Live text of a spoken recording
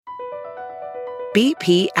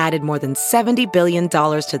BP added more than $70 billion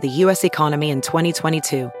to the U.S. economy in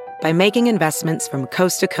 2022 by making investments from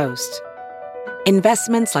coast to coast.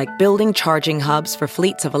 Investments like building charging hubs for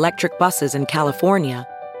fleets of electric buses in California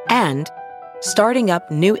and starting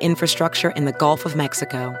up new infrastructure in the Gulf of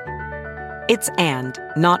Mexico. It's and,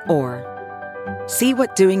 not or. See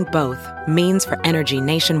what doing both means for energy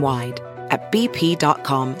nationwide at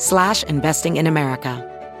bp.com/investing in America.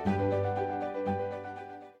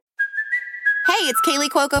 Hey, it's Kaylee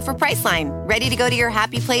Cuoco for Priceline. Ready to go to your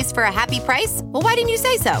happy place for a happy price? Well, why didn't you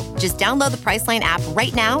say so? Just download the Priceline app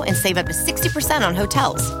right now and save up to 60% on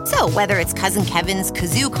hotels. So whether it's Cousin Kevin's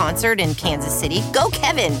Kazoo Concert in Kansas City, go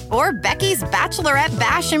Kevin, or Becky's Bachelorette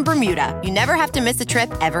Bash in Bermuda, you never have to miss a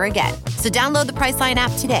trip ever again. So download the Priceline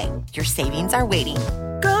app today. Your savings are waiting.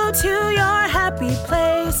 Go to your happy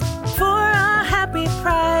place for a happy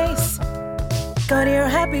price. Go to your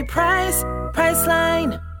happy price,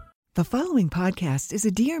 Priceline. The following podcast is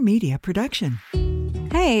a Dear Media production.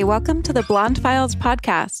 Hey, welcome to the Blonde Files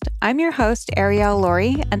podcast. I'm your host, Ariel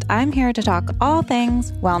Laurie, and I'm here to talk all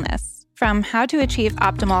things wellness. From how to achieve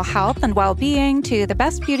optimal health and well-being to the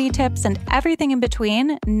best beauty tips and everything in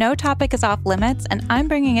between, no topic is off limits, and I'm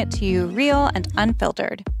bringing it to you real and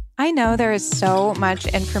unfiltered. I know there is so much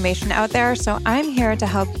information out there, so I'm here to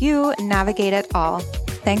help you navigate it all.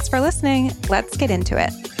 Thanks for listening. Let's get into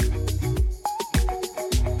it.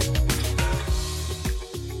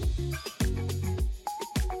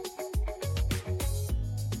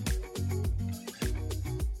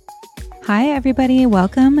 Hi, everybody.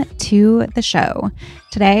 Welcome to the show.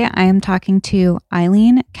 Today, I am talking to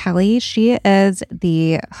Eileen Kelly. She is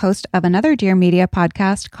the host of another Dear Media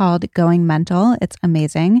podcast called Going Mental. It's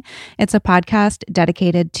amazing. It's a podcast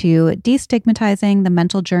dedicated to destigmatizing the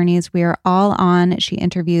mental journeys we are all on. She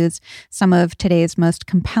interviews some of today's most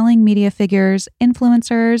compelling media figures,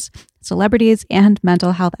 influencers, celebrities, and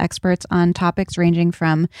mental health experts on topics ranging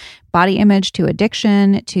from body image to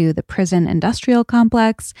addiction to the prison industrial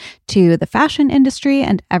complex to the fashion industry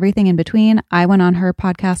and everything in between. I went on her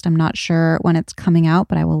podcast. I'm not sure when it's coming out,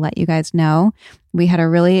 but I will let you guys know. We had a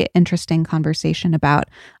really interesting conversation about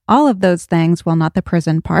all of those things. Well, not the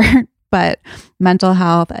prison part, but mental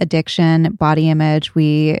health, addiction, body image.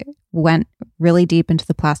 We went really deep into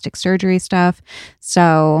the plastic surgery stuff.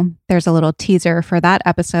 So there's a little teaser for that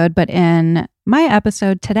episode. But in my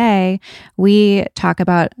episode today, we talk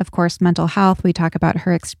about, of course, mental health. We talk about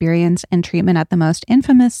her experience in treatment at the most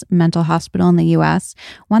infamous mental hospital in the US,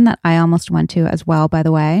 one that I almost went to as well, by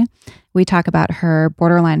the way. We talk about her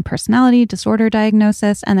borderline personality disorder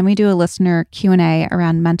diagnosis, and then we do a listener Q&A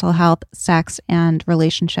around mental health, sex, and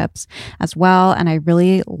relationships as well. And I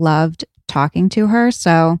really loved talking to her.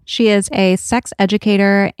 So she is a sex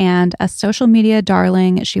educator and a social media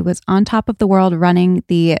darling. She was on top of the world running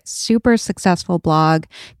the super successful blog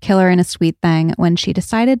Killer in a Sweet Thing when she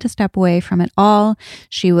decided to step away from it all.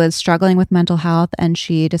 She was struggling with mental health and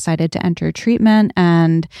she decided to enter treatment,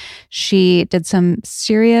 and she did some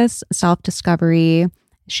serious self-discovery.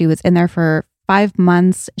 She was in there for 5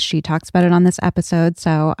 months. She talks about it on this episode,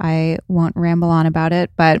 so I won't ramble on about it,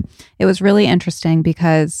 but it was really interesting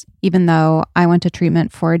because even though I went to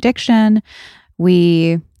treatment for addiction,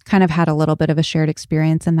 we kind of had a little bit of a shared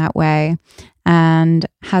experience in that way and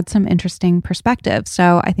had some interesting perspectives.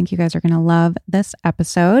 So I think you guys are going to love this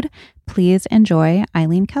episode. Please enjoy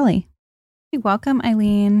Eileen Kelly. Welcome,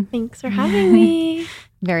 Eileen. Thanks for having me.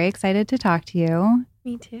 Very excited to talk to you.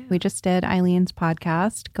 Me too. We just did Eileen's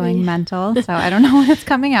podcast, Going Mental. So I don't know when it's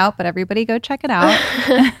coming out, but everybody go check it out.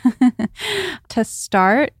 To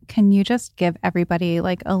start, can you just give everybody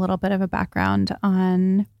like a little bit of a background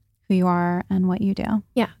on who you are and what you do?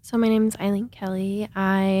 Yeah. So my name is Eileen Kelly.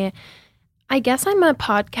 I guess I'm a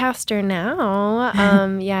podcaster now.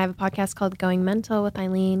 Yeah, I have a podcast called Going Mental with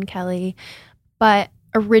Eileen Kelly. But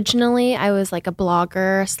originally I was like a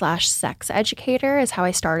blogger / sex educator is how I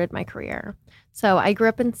started my career. So I grew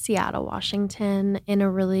up in Seattle, Washington, in a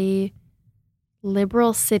really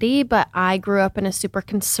liberal city, but I grew up in a super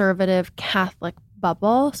conservative Catholic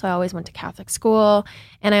bubble. So I always went to Catholic school,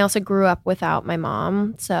 and I also grew up without my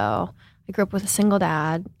mom. So I grew up with a single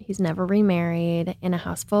dad. He's never remarried, in a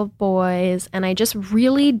house full of boys, and I just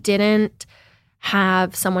really didn't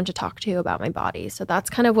have someone to talk to about my body. So that's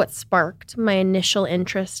kind of what sparked my initial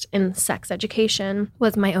interest in sex education,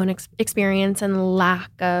 was my own experience and lack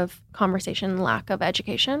of conversation, lack of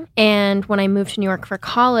education. And when I moved to New York for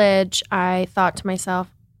college, I thought to myself,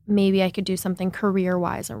 maybe I could do something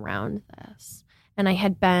career-wise around this. And I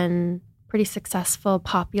had been pretty successful,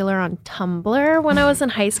 popular on Tumblr when I was in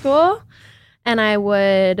high school. And I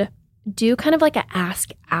would do kind of like a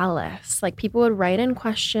Ask Alice. Like people would write in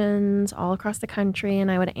questions all across the country and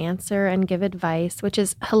I would answer and give advice, which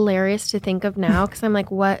is hilarious to think of now because I'm like,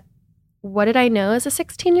 what did I know as a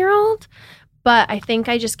 16-year-old? But I think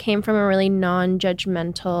I just came from a really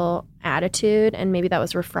non-judgmental attitude, and maybe that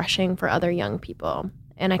was refreshing for other young people.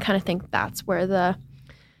 And I kind of think that's where the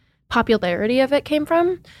popularity of it came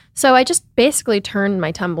from. So I just basically turned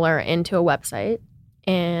my Tumblr into a website,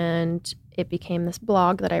 and it became this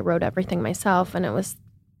blog that I wrote everything myself. And it was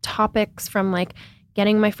topics from like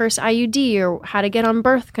getting my first IUD or how to get on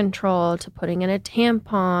birth control to putting in a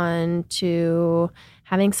tampon to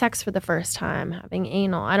having sex for the first time, having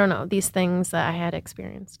anal, I don't know, these things that I had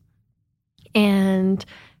experienced. And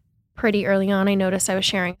pretty early on, I noticed I was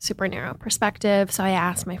sharing a super narrow perspective. So I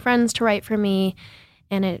asked my friends to write for me,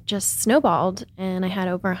 and it just snowballed. And I had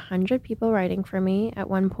over 100 people writing for me at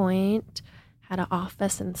one point. Had an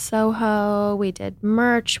office in Soho. We did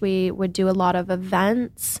merch. We would do a lot of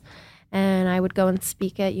events. And I would go and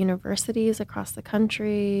speak at universities across the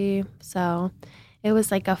country. So it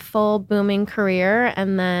was like a full booming career.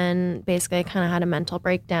 And then basically I kind of had a mental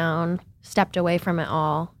breakdown, stepped away from it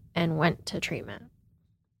all, and went to treatment.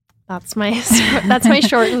 That's my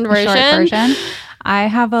shortened version. Short version. I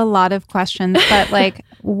have a lot of questions, but like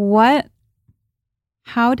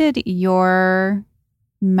how did your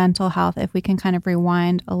mental health, if we can kind of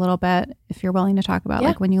rewind a little bit, if you're willing to talk about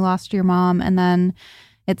like when you lost your mom, and then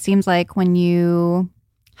it seems like when you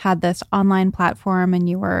had this online platform and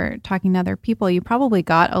you were talking to other people, you probably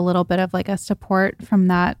got a little bit of like a support from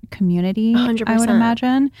that community, 100%. I would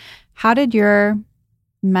imagine. How did your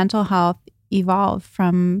mental health evolve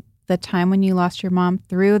from the time when you lost your mom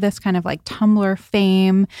through this kind of like Tumblr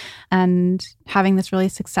fame and having this really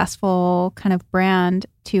successful kind of brand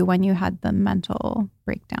to when you had the mental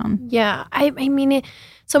breakdown? Yeah. I mean,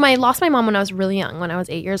 so I lost my mom when I was really young, when I was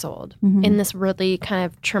 8 years old, in this really kind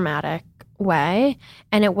of traumatic way.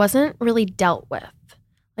 And it wasn't really dealt with.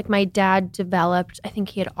 Like my dad developed, I think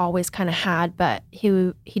he had always kind of had, but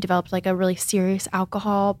he developed like a really serious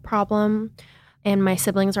alcohol problem. And my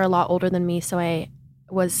siblings are a lot older than me. So I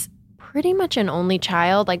was pretty much an only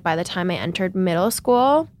child, like by the time I entered middle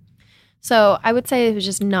school. So I would say it was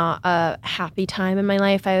just not a happy time in my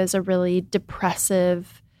life. I was a really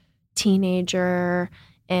depressive teenager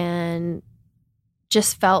and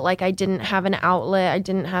just felt like I didn't have an outlet. I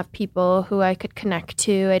didn't have people who I could connect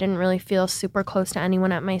to. I didn't really feel super close to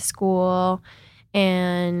anyone at my school.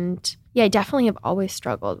 And yeah, I definitely have always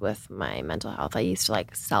struggled with my mental health. I used to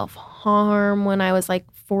like self-harm when I was like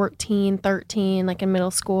 14, 13, like in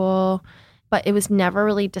middle school. But it was never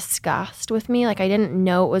really discussed with me. Like I didn't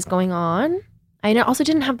know what was going on. I also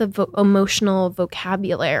didn't have the emotional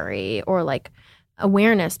vocabulary or like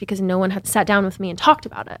awareness because no one had sat down with me and talked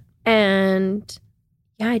about it. And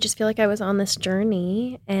yeah, I just feel like I was on this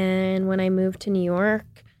journey. And when I moved to New York,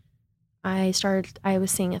 I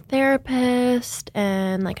was seeing a therapist,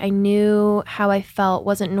 and like I knew how I felt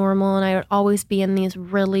wasn't normal, and I would always be in these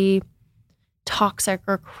really toxic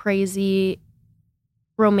or crazy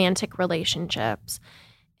romantic relationships.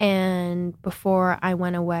 And before I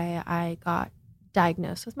went away, I got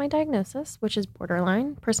diagnosed with my diagnosis, which is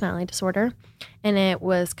borderline personality disorder. And it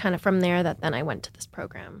was kind of from there that then I went to this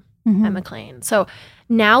program at McLean. So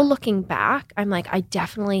now looking back, I'm like, I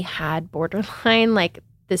definitely had borderline, like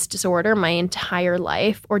this disorder my entire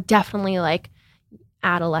life, or definitely like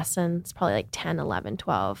adolescence, probably like 10, 11,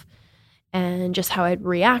 12. And just how I'd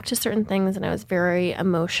react to certain things. And I was very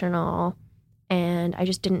emotional, and I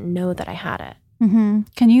just didn't know that I had it.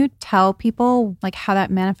 Can you tell people like how that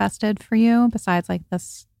manifested for you besides like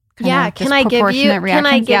this Can I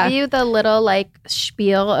give you the little like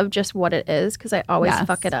spiel of just what it is? Because I always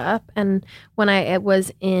fuck it up. And when I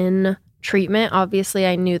was in treatment, obviously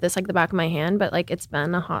I knew this like the back of my hand, but like it's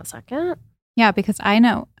been a hot second. Yeah, because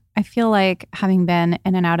I feel like having been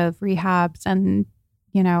in and out of rehabs and,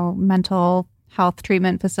 you know, mental health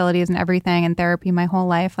treatment facilities and everything and therapy my whole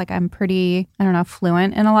life, like I'm pretty,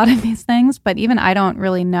 fluent in a lot of these things, but even I don't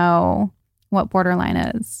really know what borderline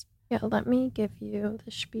is. Yeah, let me give you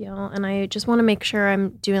the spiel. And I just want to make sure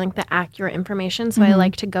I'm doing like the accurate information. So I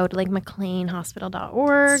like to go to like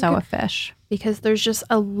McLeanHospital.org. So a fish. Because there's just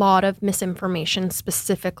a lot of misinformation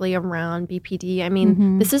specifically around BPD. I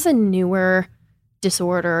mean, this is a newer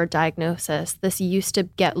disorder or diagnosis. This used to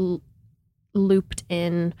get looped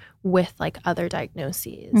in with like other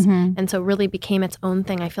diagnoses. And so really became its own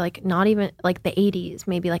thing. I feel like not even like the 80s,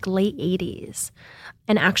 maybe like late 80s.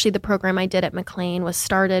 And actually the program I did at McLean was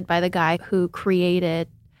started by the guy who created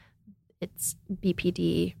its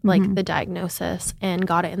BPD, like the diagnosis, and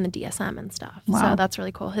got it in the DSM and stuff. Wow. So that's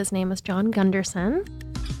really cool. His name was John Gunderson.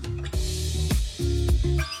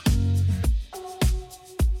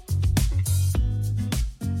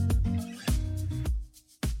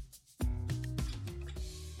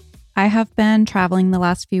 I have been traveling the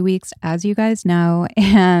last few weeks, as you guys know,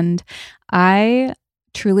 and I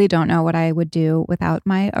truly don't know what I would do without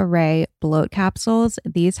my Array bloat capsules.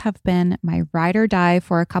 These have been my ride or die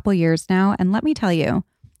for a couple years now. And let me tell you,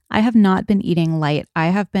 I have not been eating light. I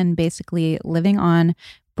have been basically living on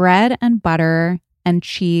bread and butter and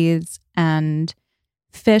cheese and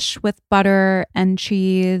fish with butter and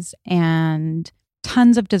cheese and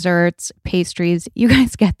tons of desserts, pastries. You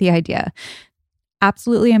guys get the idea.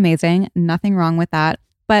 Absolutely amazing. Nothing wrong with that.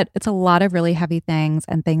 But it's a lot of really heavy things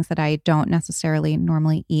and things that I don't necessarily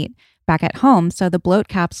normally eat back at home. So the bloat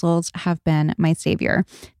capsules have been my savior.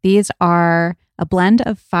 These are a blend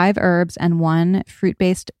of 5 herbs and 1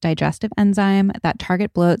 fruit-based digestive enzyme that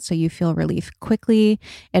target bloat so you feel relief quickly.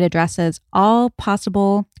 It addresses all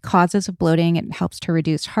possible causes of bloating. It helps to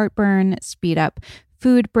reduce heartburn, speed up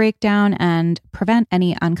food breakdown, and prevent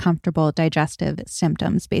any uncomfortable digestive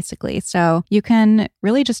symptoms, basically. So you can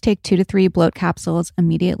really just take 2 to 3 bloat capsules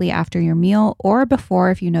immediately after your meal or before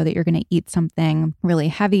if you know that you're going to eat something really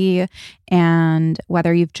heavy. And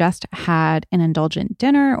whether you've just had an indulgent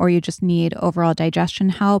dinner or you just need overall digestion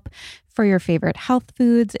help for your favorite health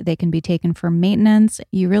foods, they can be taken for maintenance.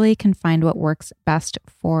 You really can find what works best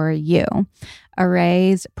for you.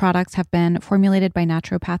 Array's products have been formulated by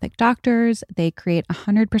naturopathic doctors. They create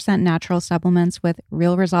 100% natural supplements with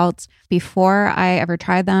real results. Before I ever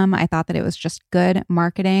tried them, I thought that it was just good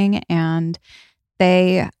marketing, and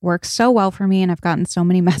they work so well for me. And I've gotten so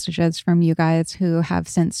many messages from you guys who have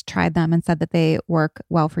since tried them and said that they work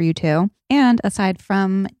well for you too. And aside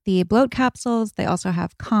from the bloat capsules, they also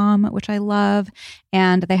have Calm, which I love.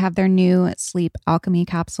 And they have their new Sleep Alchemy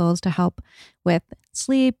capsules to help with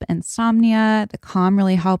sleep, insomnia. The Calm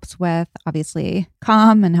really helps with, obviously,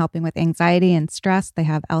 calm and helping with anxiety and stress. They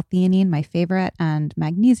have L-theanine, my favorite, and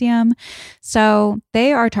magnesium. So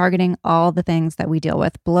they are targeting all the things that we deal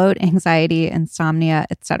with: bloat, anxiety, insomnia,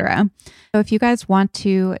 etc. So if you guys want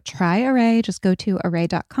to try Array, just go to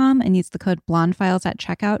array.com and use the code BLONDEFILES at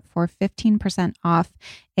checkout for 15% off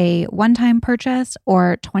a one-time purchase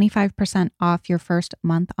or 25% off your first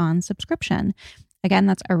month on subscription. Again,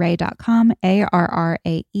 that's array.com,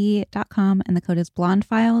 ARRAE.com, and the code is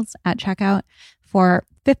BLONDEFILES at checkout for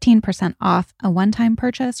 15% off a one-time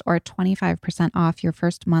purchase or 25% off your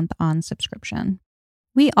first month on subscription.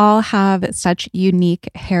 We all have such unique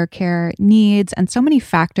hair care needs and so many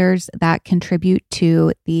factors that contribute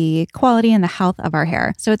to the quality and the health of our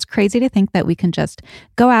hair. So it's crazy to think that we can just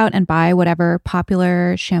go out and buy whatever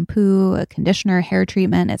popular shampoo, conditioner, hair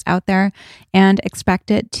treatment is out there and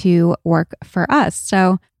expect it to work for us.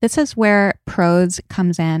 So this is where Prose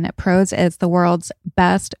comes in. Prose is the world's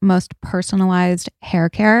best, most personalized hair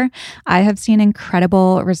care. I have seen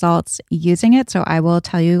incredible results using it, so I will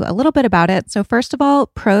tell you a little bit about it. So first of all,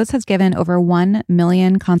 Prose has given over 1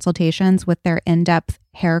 million consultations with their in-depth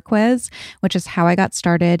hair quiz, which is how I got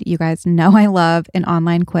started. You guys know I love an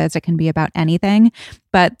online quiz. It can be about anything,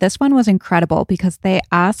 but this one was incredible because they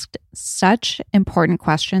asked such important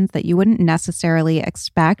questions that you wouldn't necessarily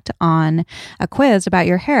expect on a quiz about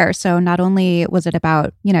your hair. So not only was it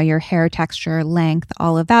about, your hair texture, length,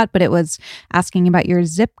 all of that, but it was asking about your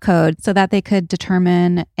zip code so that they could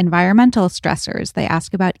determine environmental stressors. They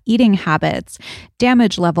ask about eating habits,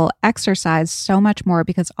 damage level, exercise, so much more,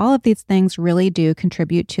 because all of these things really do contribute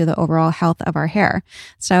to the overall health of our hair.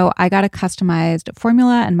 So I got a customized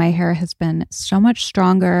formula and my hair has been so much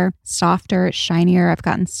stronger, softer, shinier. I've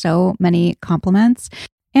gotten so many compliments.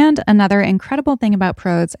 And another incredible thing about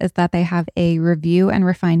Prose is that they have a review and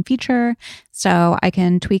refine feature. So I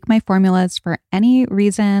can tweak my formulas for any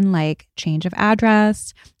reason, like change of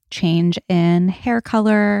address, change in hair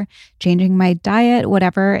color, changing my diet,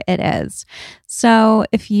 whatever it is. So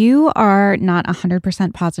if you are not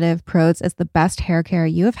 100% positive Prose is the best hair care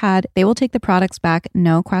you have had, they will take the products back,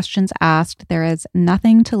 no questions asked. There is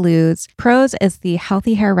nothing to lose. Prose is the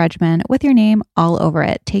healthy hair regimen with your name all over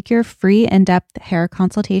it. Take your free in-depth hair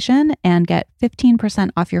consultation and get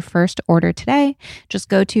 15% off your first order today. Just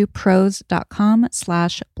go to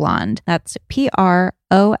prose.com/blonde. That's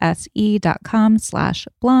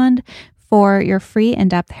prose.com/blonde for your free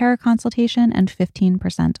in-depth hair consultation and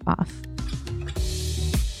 15% off.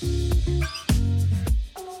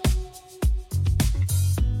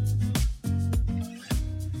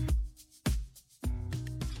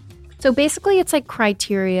 So basically it's like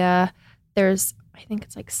criteria. There's, I think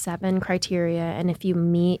it's like 7 criteria. And if you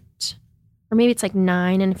meet, or maybe it's like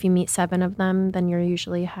 9, and if you meet 7 of them, then you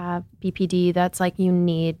usually have BPD. That's like you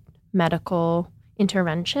need medical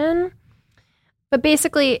intervention. But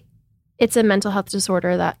basically it's a mental health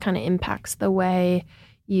disorder that kind of impacts the way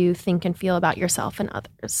you think and feel about yourself and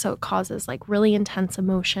others. So it causes like really intense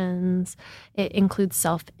emotions. It includes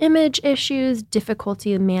self-image issues,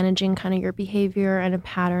 difficulty in managing kind of your behavior, and a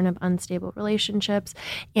pattern of unstable relationships.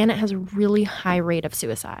 And it has a really high rate of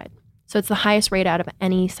suicide. So it's the highest rate out of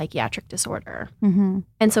any psychiatric disorder. Mm-hmm.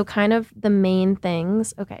 And so kind of the main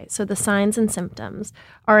things, okay, so the signs and symptoms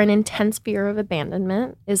are an intense fear of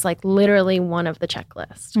abandonment is like literally one of the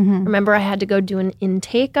checklists. Mm-hmm. Remember, I had to go do an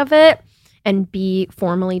intake of it and be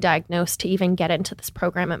formally diagnosed to even get into this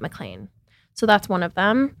program at McLean. So that's one of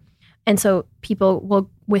them. And so people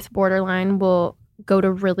with borderline will go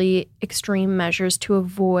to really extreme measures to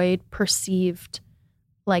avoid perceived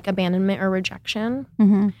like abandonment or rejection.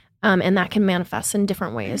 Mm-hmm. And that can manifest in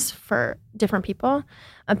different ways for different people.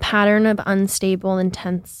 A pattern of unstable,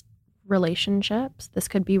 intense relationships. This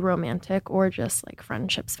could be romantic or just like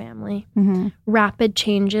friendships, family. Mm-hmm. Rapid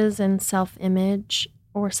changes in self-image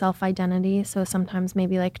or self-identity. So sometimes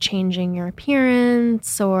maybe like changing your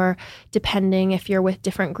appearance, or depending if you're with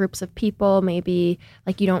different groups of people, maybe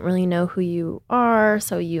like you don't really know who you are.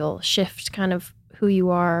 So you'll shift kind of who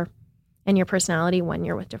you are and your personality when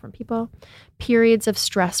you're with different people. Periods of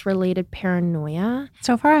stress-related paranoia.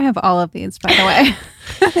 So far, I have all of these, by the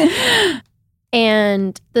way.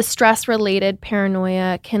 And the stress-related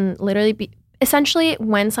paranoia can literally be, essentially,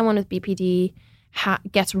 when someone with BPD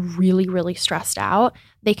gets really, really stressed out,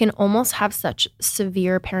 they can almost have such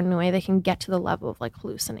severe paranoia, they can get to the level of like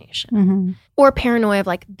hallucination. Mm-hmm. Or paranoia of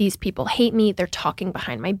like, these people hate me, they're talking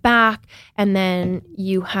behind my back, and then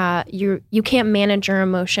you can't manage your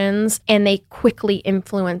emotions, and they quickly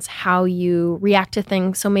influence how you react to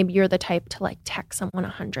things. So maybe you're the type to like text someone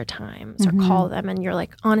 100 times or call them, and you're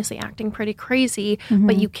like honestly acting pretty crazy,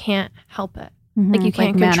 but you can't help it. Mm-hmm. Like you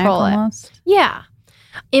can't like control it. Almost. Yeah.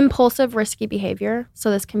 Impulsive, risky behavior.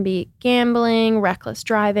 So this can be gambling, reckless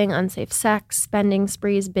driving, unsafe sex, spending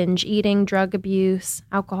sprees, binge eating, drug abuse,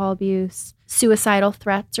 alcohol abuse, suicidal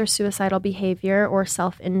threats or suicidal behavior or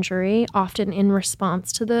self-injury, often in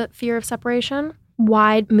response to the fear of separation.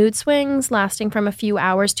 Wide mood swings lasting from a few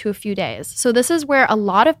hours to a few days. So this is where a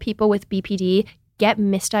lot of people with BPD get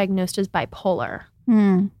misdiagnosed as bipolar.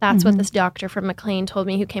 That's what this doctor from McLean told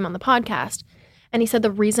me who came on the podcast. And he said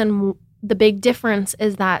the big difference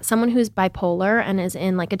is that someone who's bipolar and is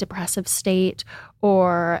in like a depressive state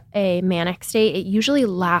or a manic state, it usually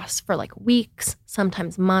lasts for like weeks,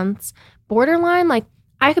 sometimes months. Borderline, like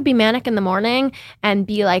I could be manic in the morning and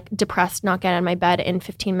be like depressed, not get out of my bed in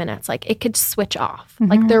 15 minutes. Like it could switch off.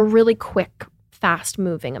 Mm-hmm. Like they're really quick, fast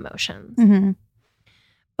moving emotions. Mm-hmm.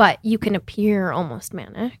 But you can appear almost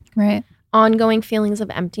manic. Right. Ongoing feelings of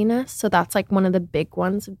emptiness. So that's like one of the big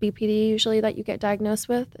ones of BPD usually that you get diagnosed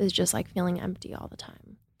with, is just like feeling empty all the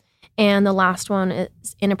time. And the last one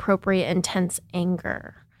is inappropriate, intense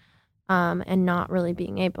anger, and not really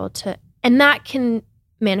being able to, and that can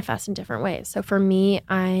manifest in different ways. So for me,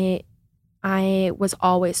 I was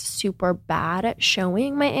always super bad at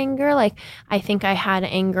showing my anger. Like I think I had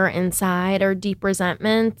anger inside or deep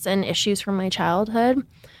resentments and issues from my childhood,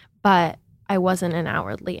 but I wasn't an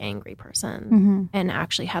outwardly angry person and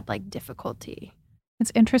actually had like difficulty.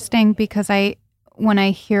 It's interesting because when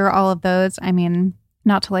I hear all of those, I mean,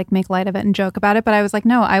 not to like make light of it and joke about it, but I was like,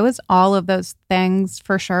 no, I was all of those things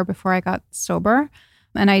for sure before I got sober.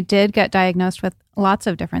 And I did get diagnosed with lots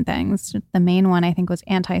of different things. The main one I think was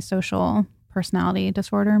antisocial personality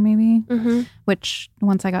disorder, maybe, which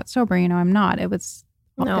once I got sober, I'm not.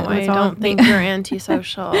 No, I don't think you're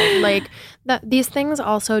antisocial. Like these things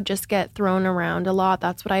also just get thrown around a lot.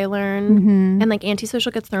 That's what I learned. And like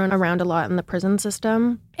antisocial gets thrown around a lot in the prison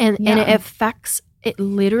system. And it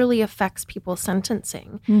literally affects people's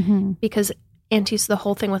sentencing. Because the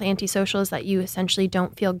whole thing with antisocial is that you essentially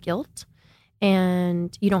don't feel guilt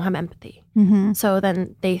and you don't have empathy. So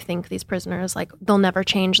then they think these prisoners, like, they'll never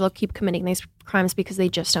change. They'll keep committing these crimes because they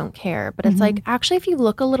just don't care. But it's like, actually, if you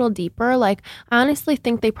look a little deeper, like, I honestly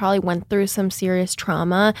think they probably went through some serious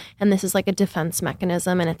trauma, and this is like a defense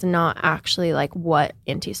mechanism, and it's not actually like what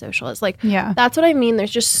antisocial is. Like, that's what I mean. There's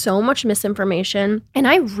just so much misinformation. And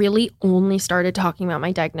I really only started talking about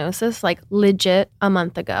my diagnosis like legit a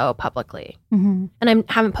month ago publicly. And I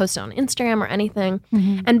haven't posted on Instagram or anything.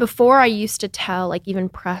 And before, I used to tell like even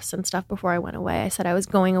press and stuff before I went away. I said I was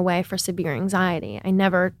going away for severe anxiety. I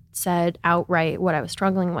never said outright what I was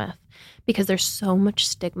struggling with because there's so much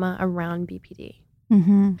stigma around BPD.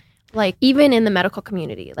 Like even in the medical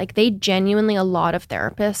community, like they genuinely, a lot of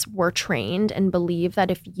therapists were trained and believe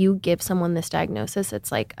that if you give someone this diagnosis,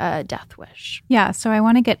 it's like a death wish. Yeah. So I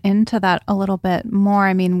want to get into that a little bit more.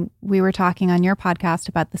 I mean, we were talking on your podcast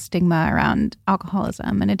about the stigma around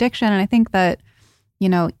alcoholism and addiction. And I think that,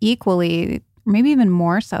 equally, maybe even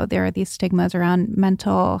more so, there are these stigmas around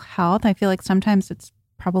mental health. I feel like sometimes it's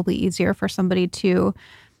probably easier for somebody to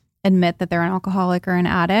admit that they're an alcoholic or an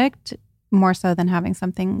addict, more so than having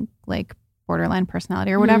something like borderline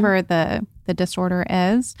personality or whatever the disorder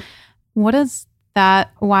is. What is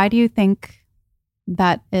that? Why do you think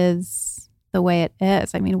that is the way it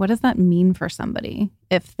is? I mean, what does that mean for somebody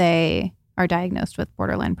if they are diagnosed with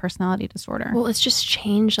borderline personality disorder? Well, it's just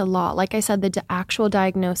changed a lot. Like I said, the actual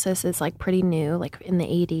diagnosis is like pretty new, like in the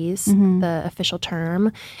 80s, the official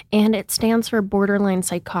term. And it stands for borderline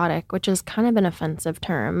psychotic, which is kind of an offensive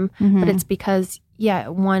term. But it's because,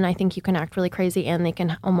 one, I think you can act really crazy and they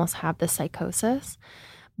can almost have this psychosis.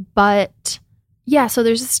 But so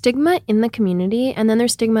there's a stigma in the community, and then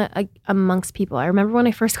there's stigma amongst people. I remember when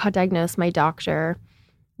I first got diagnosed, my doctor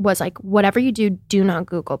was like, whatever you do, do not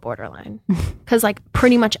Google borderline. Because like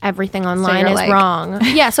pretty much everything online is wrong.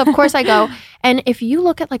 So of course I go. And if you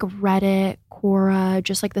look at like Reddit, Quora,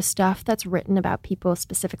 just like the stuff that's written about people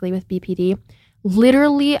specifically with BPD,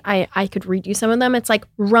 literally I could read you some of them. It's like,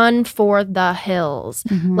 run for the hills.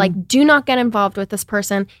 Like, do not get involved with this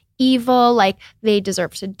person. Evil, like they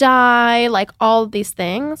deserve to die, like all of these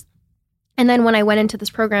things. And then when I went into this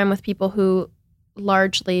program with people who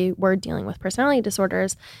largely were dealing with personality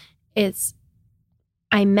disorders,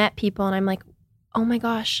 I met people and I'm like, oh my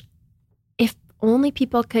gosh, if only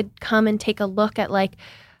people could come and take a look at like,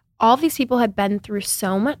 all these people had been through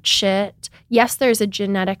so much shit. Yes, there's a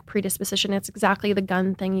genetic predisposition. It's exactly the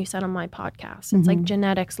gun thing you said on my podcast. It's like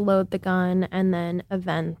genetics load the gun and then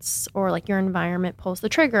events or like your environment pulls the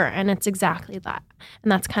trigger. And it's exactly that.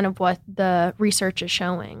 And that's kind of what the research is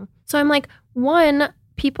showing. So I'm like, one,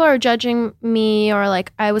 people are judging me, or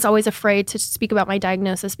like I was always afraid to speak about my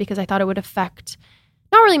diagnosis because I thought it would affect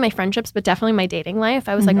not really my friendships, but definitely my dating life.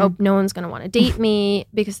 I was like, oh, no one's going to want to date me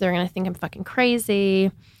because they're going to think I'm fucking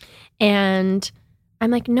crazy. And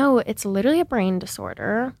I'm like, no, it's literally a brain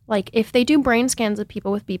disorder. Like if they do brain scans of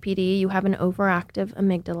people with BPD, you have an overactive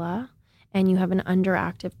amygdala and you have an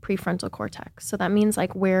underactive prefrontal cortex. So that means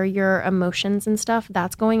like where your emotions and stuff,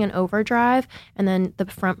 that's going in overdrive. And then the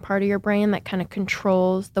front part of your brain that kind of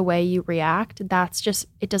controls the way you react, that's just,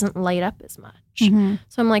 it doesn't light up as much.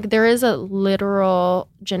 So I'm like, there is a literal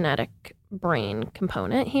genetic brain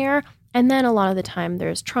component here. And then a lot of the time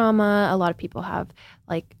there's trauma. A lot of people have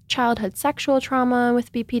like childhood sexual trauma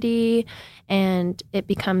with BPD, and it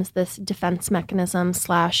becomes this defense mechanism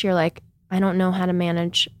 / you're like, I don't know how to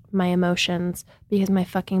manage my emotions because my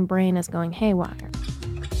fucking brain is going haywire.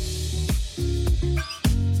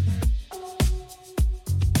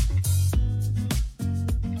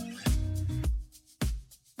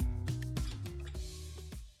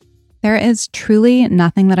 There is truly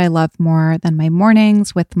nothing that I love more than my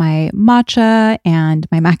mornings with my matcha and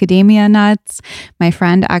my macadamia nuts. My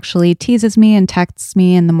friend actually teases me and texts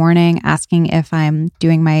me in the morning asking if I'm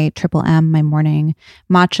doing my Triple M, my morning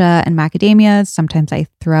matcha and macadamias. Sometimes I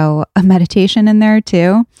throw a meditation in there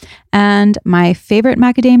too. And my favorite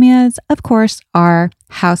macadamias, of course, are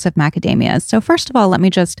House of Macadamias. So first of all, let me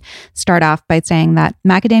just start off by saying that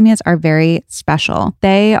macadamias are very special.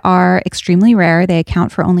 They are extremely rare. They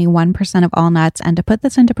account for only 1% of all nuts. And to put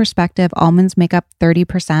this into perspective, almonds make up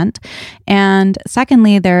 30%. And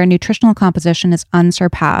secondly, their nutritional composition is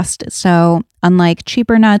unsurpassed. So unlike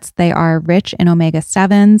cheaper nuts, they are rich in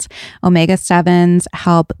omega-7s. Omega-7s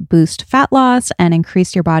help boost fat loss and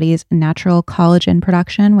increase your body's natural collagen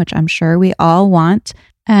production, which I'm sure we all want.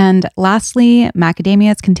 And lastly,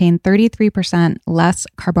 macadamias contain 33% less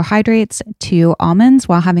carbohydrates to almonds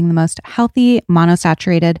while having the most healthy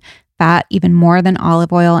monosaturated fat, even more than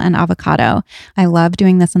olive oil and avocado. I love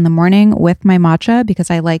doing this in the morning with my matcha because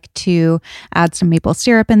I like to add some maple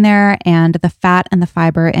syrup in there, and the fat and the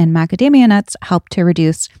fiber in macadamia nuts help to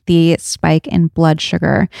reduce the spike in blood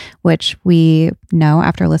sugar, which we know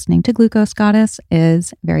after listening to Glucose Goddess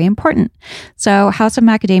is very important. So House of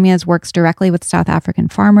Macadamias works directly with South African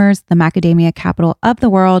farmers, the macadamia capital of the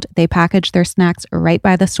world. They package their snacks right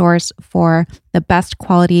by the source for the best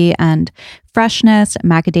quality and freshness.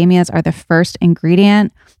 Macadamias are the first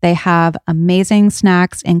ingredient. They have amazing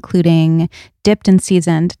snacks, including dipped and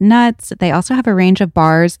seasoned nuts. They also have a range of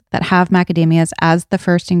bars that have macadamias as the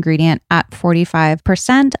first ingredient at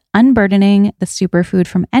 45%, unburdening the superfood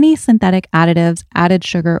from any synthetic additives, added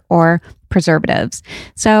sugar, or preservatives.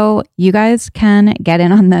 So you guys can get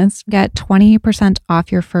in on this. Get 20%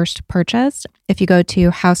 off your first purchase if you go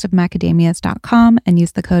to houseofmacadamias.com and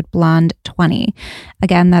use the code BLONDE20.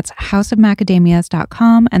 Again, that's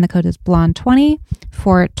houseofmacadamias.com and the code is BLONDE20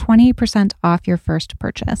 for 20% off your first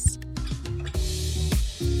purchase.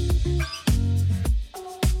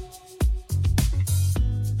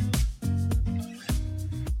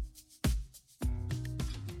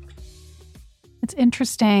 It's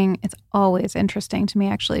interesting. It's always interesting to me,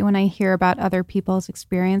 actually, when I hear about other people's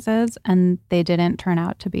experiences and they didn't turn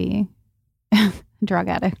out to be a drug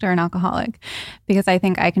addict or an alcoholic, because I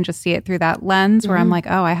think I can just see it through that lens where I'm like,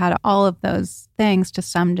 oh, I had all of those things to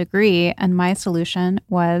some degree, and my solution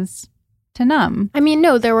was to numb. I mean,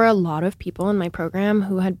 no, there were a lot of people in my program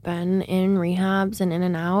who had been in rehabs and in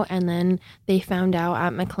and out, and then they found out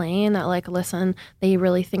at McLean that, like, listen, they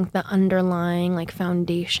really think the underlying, like,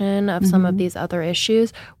 foundation of some of these other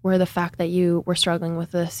issues were the fact that you were struggling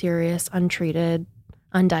with a serious, untreated,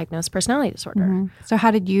 undiagnosed personality disorder. So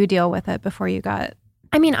how did you deal with it before you got...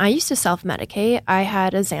 I mean, I used to self-medicate. I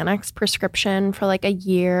had a Xanax prescription for like a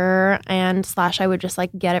year, and / I would just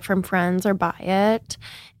like get it from friends or buy it.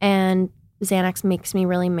 And Xanax makes me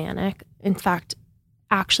really manic. In fact,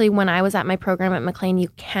 actually, when I was at my program at McLean, you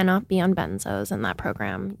cannot be on benzos in that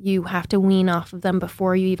program. You have to wean off of them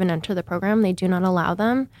before you even enter the program. They do not allow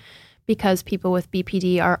them because people with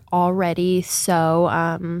BPD are already so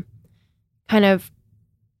kind of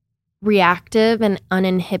reactive and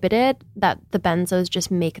uninhibited that the benzos just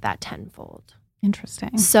make that tenfold.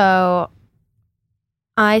 Interesting. So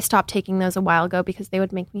I stopped taking those a while ago because they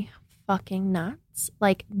would make me fucking nuts,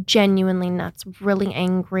 like genuinely nuts, really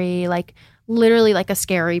angry, like literally like a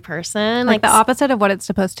scary person. Like the opposite of what it's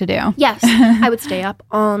supposed to do. Yes. I would stay up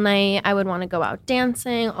all night. I would want to go out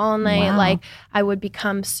dancing all night. Wow. Like I would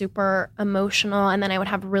become super emotional, and then I would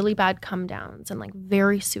have really bad come downs and like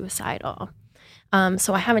very suicidal.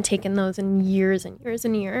 So I haven't taken those in years and years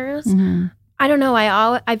and years. I don't know.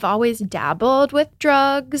 I've always dabbled with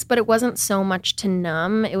drugs, but it wasn't so much to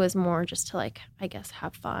numb. It was more just to like, I guess,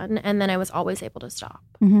 have fun. And then I was always able to stop.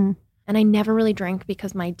 And I never really drank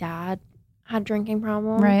because my dad had drinking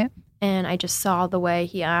problems. Right. And I just saw the way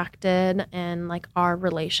he acted and like our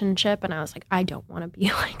relationship. And I was like, I don't want to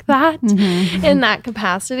be like that in that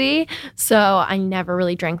capacity. So I never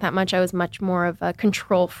really drank that much. I was much more of a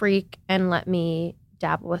control freak and let me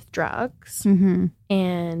dabble with drugs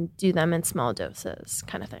and do them in small doses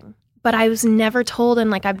kind of thing. But I was never told, and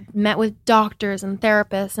like I've met with doctors and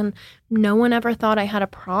therapists, and no one ever thought I had a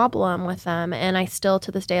problem with them. And I still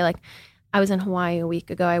to this day, like I was in Hawaii a week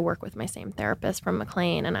ago. I work with my same therapist from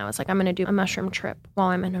McLean, and I was like, I'm going to do a mushroom trip while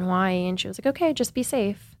I'm in Hawaii. And she was like, okay, just be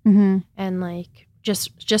safe. And like,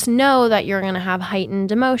 just know that you're going to have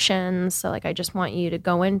heightened emotions. So like, I just want you to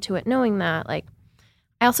go into it knowing that. Like,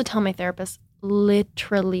 I also tell my therapist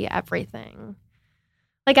literally everything.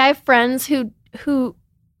 Like I have friends who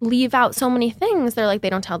leave out so many things. They're like,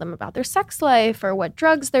 they don't tell them about their sex life or what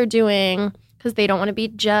drugs they're doing because they don't want to be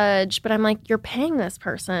judged. But I'm like, you're paying this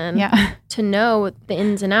person to know the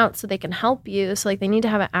ins and outs so they can help you. So like they need to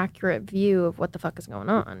have an accurate view of what the fuck is going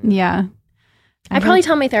on. Yeah. I probably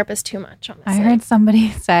tell my therapist too much, honestly. I heard somebody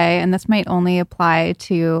say, and this might only apply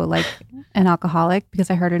to like an alcoholic because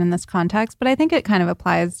I heard it in this context, but I think it kind of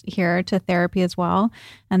applies here to therapy as well.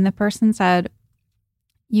 And the person said,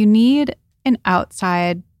 you need an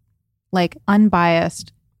outside, like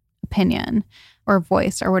unbiased opinion or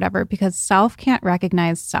voice or whatever, because self can't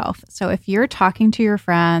recognize self. So if you're talking to your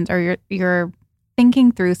friends or you're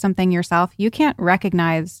thinking through something yourself, you can't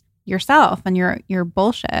recognize yourself and your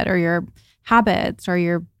bullshit or your habits or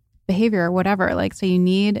your behavior or whatever. Like, so you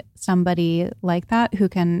need somebody like that who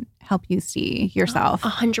can help you see yourself.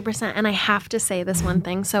 100%. And I have to say this one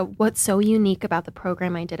thing. So what's so unique about the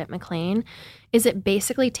program I did at McLean is it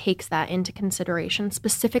basically takes that into consideration,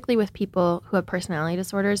 specifically with people who have personality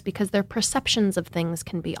disorders, because their perceptions of things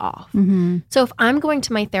can be off. So if I'm going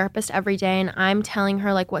to my therapist every day and I'm telling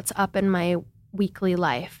her like what's up in my weekly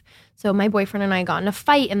life, so my boyfriend and I got in a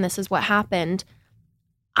fight and this is what happened,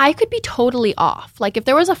 I could be totally off. Like if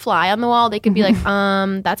there was a fly on the wall, they could be like,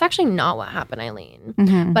 that's actually not what happened, Eileen.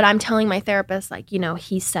 But I'm telling my therapist, like, you know,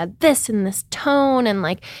 he said this in this tone and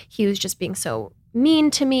like he was just being so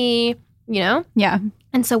mean to me, you know? Yeah.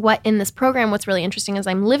 And so what in this program, what's really interesting is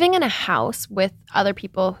I'm living in a house with other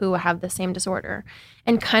people who have the same disorder.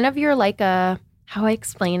 And kind of you're like how I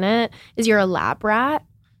explain it is you're a lab rat.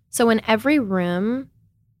 So in every room,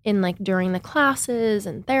 in like during the classes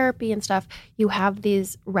and therapy and stuff, you have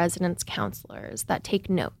these residence counselors that take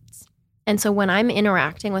notes. And so when I'm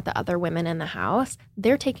interacting with the other women in the house,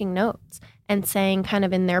 they're taking notes and saying kind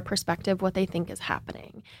of in their perspective what they think is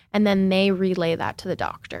happening. And then they relay that to the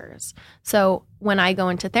doctors. So when I go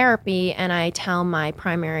into therapy and I tell my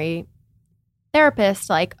primary therapist,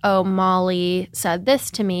 like, oh, Molly said this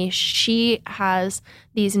to me, she has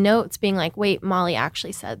these notes being like, wait, Molly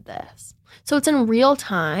actually said this. So it's in real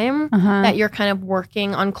time Uh-huh. that you're kind of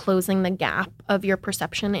working on closing the gap of your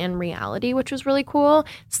perception and reality, which was really cool.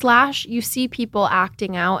 / you see people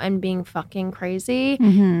acting out and being fucking crazy.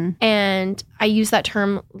 Mm-hmm. And I use that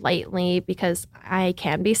term lightly because I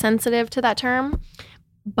can be sensitive to that term.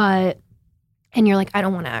 And you're like, I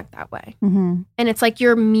don't want to act that way. Mm-hmm. And it's like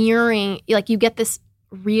you're mirroring, like you get this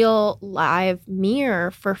real live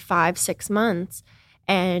mirror for 5-6 months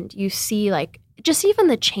and you see like just even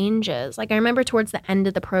the changes. Like I remember towards the end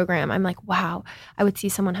of the program, I'm like, wow, I would see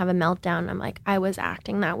someone have a meltdown. I'm like, I was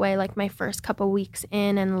acting that way like my first couple weeks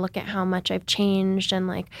in, and look at how much I've changed. And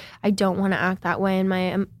like, I don't want to act that way in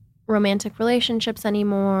my romantic relationships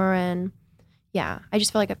anymore. And yeah, I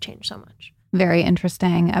just feel like I've changed so much. Very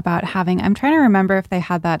interesting about having, I'm trying to remember if they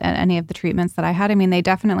had that at any of the treatments that I had. I mean, they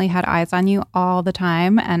definitely had eyes on you all the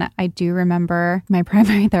time. And I do remember my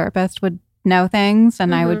primary therapist would know things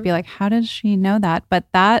and I would be like, how does she know that? But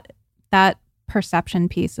that perception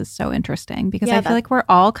piece is so interesting because I feel like we're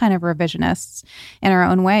all kind of revisionists in our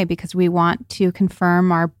own way because we want to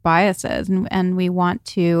confirm our biases and we want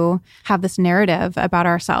to have this narrative about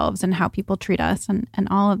ourselves and how people treat us and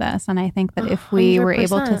all of this. And I think that if we 100%. were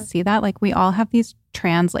able to see that, like we all have these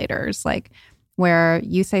translators, like where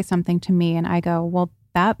you say something to me and I go, well,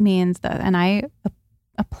 that means that, and I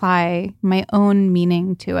apply my own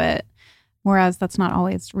meaning to it. Whereas that's not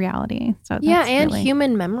always reality. So yeah, that's and really,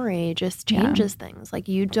 human memory just changes things. Like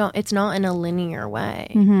it's not in a linear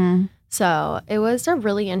way. Mm-hmm. So it was a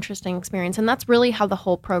really interesting experience. And that's really how the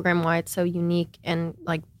whole program, why it's so unique and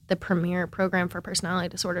like the premier program for personality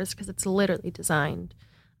disorders, because it's literally designed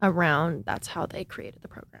around, that's how they created the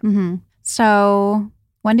program. Mm-hmm. So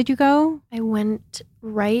when did you go? I went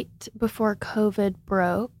right before COVID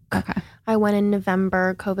broke. Okay. I went in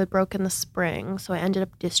November. COVID broke in the spring. So I ended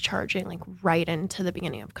up discharging like right into the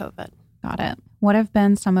beginning of COVID. Got it. What have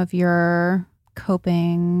been some of your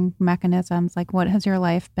coping mechanisms? Like what has your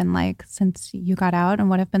life been like since you got out and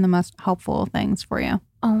what have been the most helpful things for you?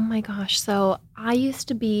 Oh my gosh. So I used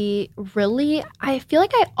to be I feel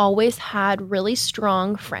like I always had really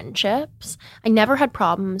strong friendships. I never had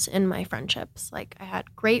problems in my friendships. Like I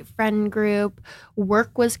had great friend group.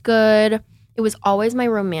 Work was good. It was always my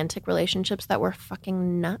romantic relationships that were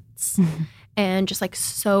fucking nuts and just like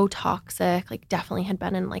so toxic. Like definitely had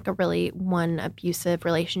been in like a really one abusive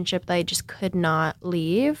relationship that I just could not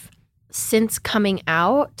leave. Since coming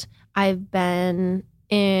out, I've been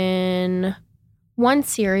in one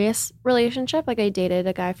serious relationship. Like I dated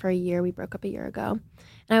a guy for a year. We broke up a year ago.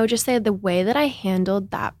 And I would just say the way that I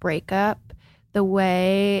handled that breakup, the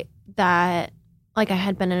way that like I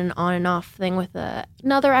had been in an on and off thing with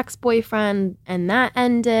another ex-boyfriend and that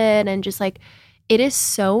ended, and just like it is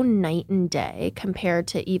so night and day compared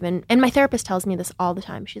to even, and my therapist tells me this all the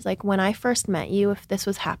time. She's like, when I first met you, if this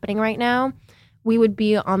was happening right now, we would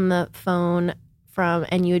be on the phone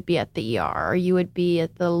and you would be at the ER or you would be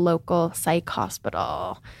at the local psych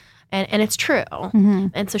hospital. And it's true. Mm-hmm.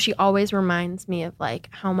 And so she always reminds me of like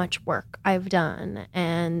how much work I've done.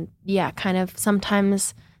 And yeah, kind of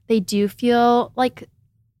sometimes they do feel like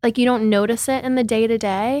you don't notice it in the day to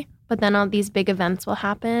day, but then all these big events will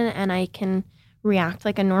happen and I can react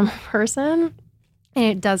like a normal person and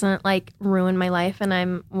it doesn't like ruin my life and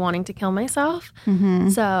I'm wanting to kill myself. Mm-hmm.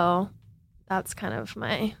 So that's kind of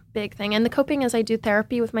my big thing. And the coping is I do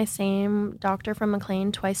therapy with my same doctor from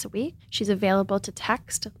McLean twice a week. She's available to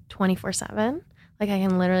text 24/7. Like I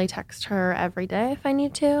can literally text her every day if I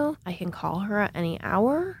need to. I can call her at any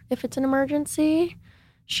hour if it's an emergency.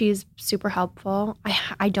 She's super helpful.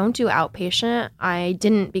 I don't do outpatient. I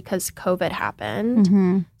didn't because COVID happened.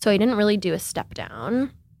 Mm-hmm. So I didn't really do a step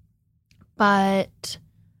down. But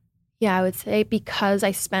yeah, I would say because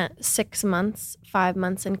I spent 5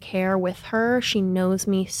 months in care with her, she knows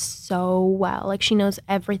me so well. Like she knows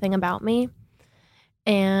everything about me.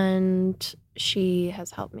 And she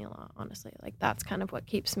has helped me a lot, honestly. Like that's kind of what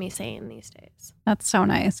keeps me sane these days. That's so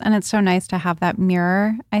nice. And it's so nice to have that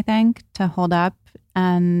mirror, I think, to hold up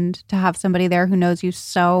and to have somebody there who knows you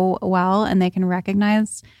so well and they can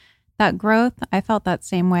recognize that growth. I felt that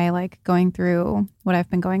same way, like going through what I've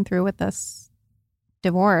been going through with this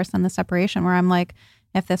divorce and the separation, where I'm like,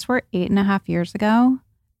 if this were 8.5 years ago,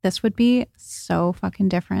 this would be so fucking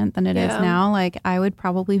different than it is now. Like I would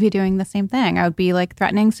probably be doing the same thing. I would be like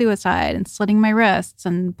threatening suicide and slitting my wrists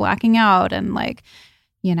and blacking out and like,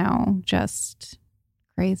 you know, just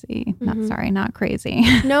crazy. Mm-hmm. Not crazy.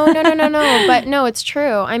 No. But no, it's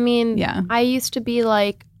true. I mean, Yeah. I used to be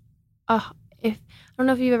like, I don't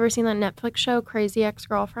know if you've ever seen that Netflix show, Crazy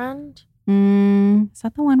Ex-Girlfriend. Is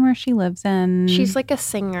that the one where she lives in? She's like a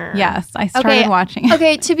singer. Yes, I started watching it.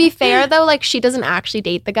 Okay, to be fair though, like she doesn't actually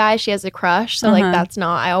date the guy. She has a crush. So like that's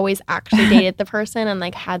not, I always actually dated the person and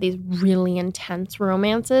like had these really intense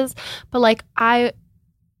romances. But like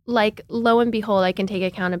lo and behold, I can take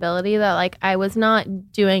accountability that like I was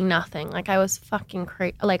not doing nothing. Like I was fucking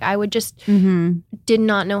crazy. Like I would just did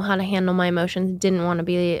not know how to handle my emotions. Didn't want to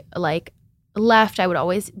be like left. I would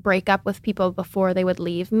always break up with people before they would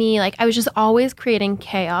leave me. Like I was just always creating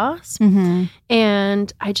chaos.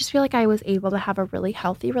 And I just feel like I was able to have a really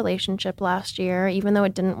healthy relationship last year. Even though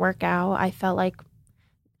it didn't work out, I felt like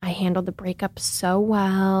I handled the breakup so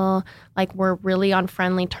well. Like we're really on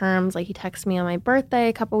friendly terms. Like he texted me on my birthday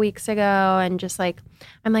a couple weeks ago and just like,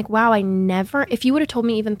 I'm like, wow, if you would have told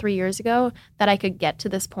me even 3 years ago that I could get to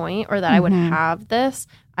this point or that I would have this,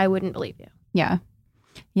 I wouldn't believe you. Yeah.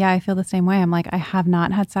 Yeah, I feel the same way. I'm like, I have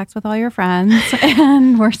not had sex with all your friends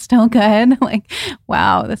and we're still good. Like,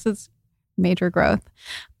 wow, this is major growth.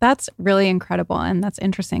 That's really incredible. And that's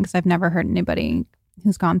interesting because I've never heard anybody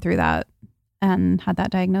who's gone through that and had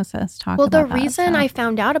that diagnosis talk about that. Well, the reason I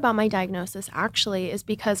found out about my diagnosis actually is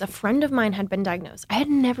because a friend of mine had been diagnosed. I had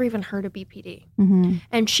never even heard of BPD.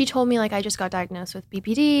 And she told me like, I just got diagnosed with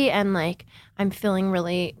BPD and like, I'm feeling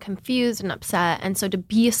really confused and upset. And so to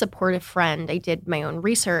be a supportive friend, I did my own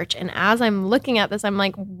research. And as I'm looking at this, I'm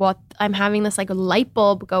like, I'm having this like light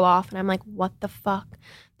bulb go off. And I'm like, what the fuck?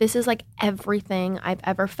 This is like everything I've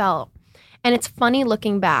ever felt. And it's funny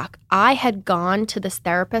looking back. I had gone to this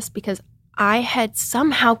therapist because I had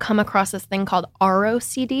somehow come across this thing called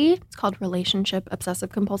ROCD. It's called Relationship Obsessive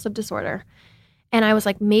Compulsive Disorder. And I was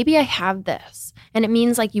like, maybe I have this. And it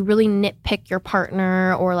means like you really nitpick your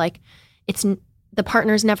partner or like the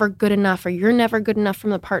partner's never good enough or you're never good enough from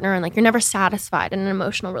the partner and like you're never satisfied in an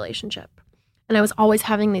emotional relationship. And I was always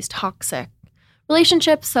having these toxic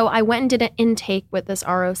relationships. So I went and did an intake with this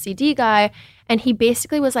ROCD guy. And he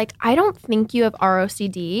basically was like, I don't think you have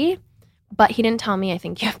ROCD. But he didn't tell me I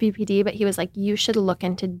think you have BPD, but he was like, you should look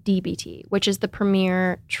into DBT, which is the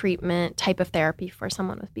premier treatment type of therapy for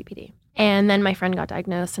someone with BPD. And then my friend got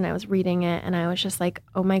diagnosed and I was reading it and I was just like,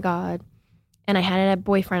 oh my God. And I had a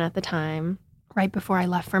boyfriend at the time, right before I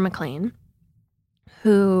left for McLean,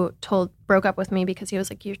 who broke up with me because he was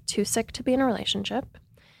like, you're too sick to be in a relationship.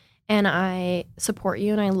 And I support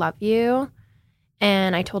you and I love you.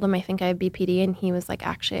 And I told him I think I have BPD. And he was like,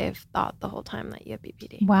 actually, I've thought the whole time that you have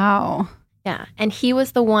BPD. Wow. Yeah. And he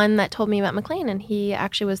was the one that told me about McLean. And he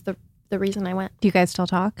actually was the reason I went. Do you guys still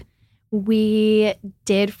talk? We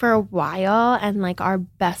did for a while and like our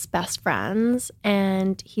best friends.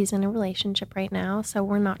 And he's in a relationship right now. So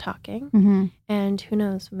we're not talking. And who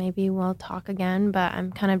knows, maybe we'll talk again. But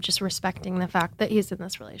I'm kind of just respecting the fact that he's in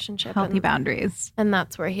this relationship. Healthy boundaries. And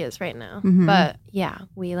that's where he is right now. But yeah,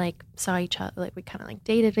 we like saw each other, like we kind of like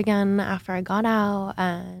dated again after I got out.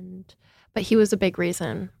 But he was a big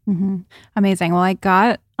reason. Amazing. Well, I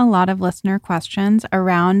got a lot of listener questions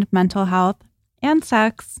around mental health and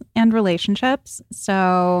sex and relationships.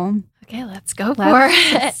 So okay, let's go for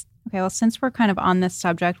it. Okay, well, since we're kind of on this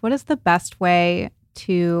subject, what is the best way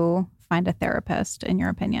to find a therapist, in your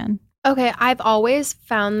opinion? Okay, I've always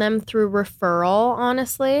found them through referral,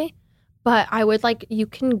 honestly. But I would like, you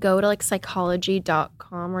can go to like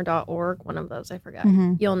psychology.com or .org, one of those, I forget.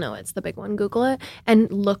 You'll know it's the big one. Google it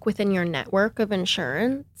and look within your network of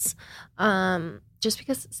insurance. Just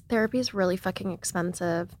because therapy is really fucking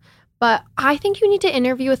expensive. But I think you need to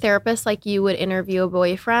interview a therapist like you would interview a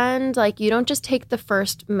boyfriend. Like you don't just take the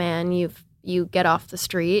first man you get off the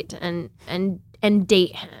street and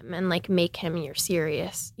date him and like make him your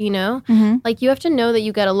serious, you know? Like you have to know that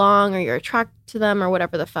you get along or you're attracted to them or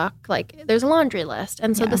whatever the fuck. Like there's a laundry list.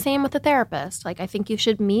 And so the same with a therapist. Like I think you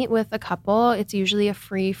should meet with a couple. It's usually a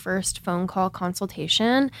free first phone call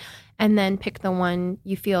consultation. And then pick the one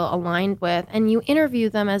you feel aligned with and you interview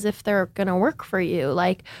them as if they're going to work for you.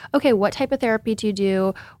 Like, okay, what type of therapy do you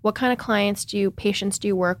do? What kind of patients do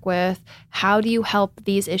you work with? How do you help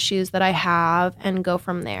these issues that I have and go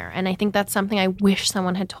from there? And I think that's something I wish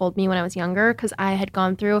someone had told me when I was younger because I had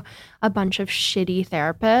gone through a bunch of shitty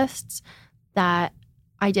therapists that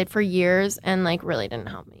I did for years and like really didn't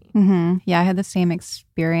help me. Yeah, I had the same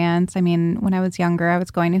experience. I mean, when I was younger, I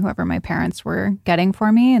was going to whoever my parents were getting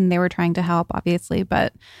for me and they were trying to help, obviously.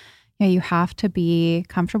 But yeah, you have to be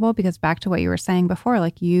comfortable because back to what you were saying before,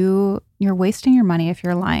 like you're wasting your money if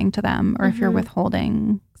you're lying to them or if you're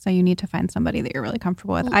withholding So you need to find somebody that you're really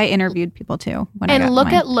comfortable with. I interviewed people too. And look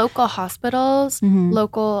at local hospitals,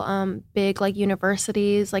 local big like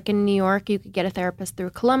universities. Like in New York, you could get a therapist through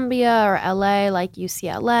Columbia or LA, like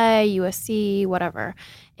UCLA, USC, whatever.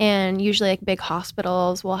 And usually like big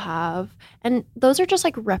hospitals will have, and those are just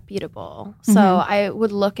like reputable. So I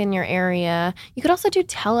would look in your area. You could also do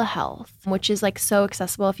telehealth, which is like so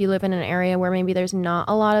accessible if you live in an area where maybe there's not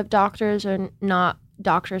a lot of doctors or not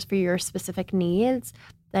doctors for your specific needs.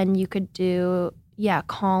 Then you could do,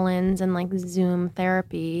 call-ins and like Zoom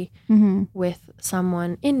therapy with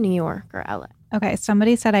someone in New York or LA. Okay,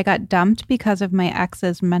 somebody said I got dumped because of my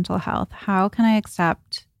ex's mental health. How can I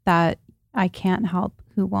accept that I can't help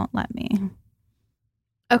who won't let me?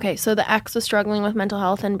 Okay, so the ex was struggling with mental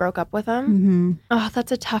health and broke up with him. Oh,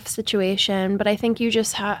 that's a tough situation. But I think you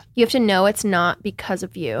just have to know it's not because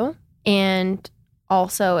of you. And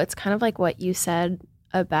also it's kind of like what you said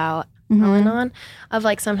about Al-Anon, of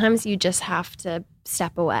like sometimes you just have to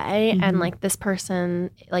step away and like this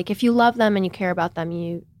person, like if you love them and you care about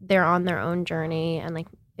them, they're on their own journey, and like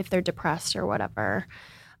if they're depressed or whatever,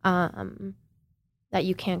 that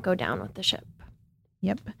you can't go down with the ship.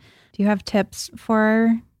 Yep. Do you have tips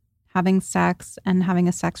for having sex and having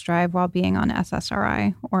a sex drive while being on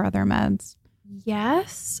SSRI or other meds?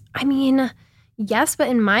 Yes. I mean, yes, but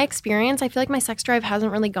in my experience, I feel like my sex drive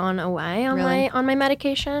hasn't really gone away on my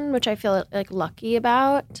medication, which I feel like lucky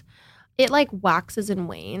about. It like waxes and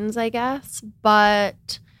wanes, I guess.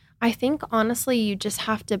 But I think honestly, you just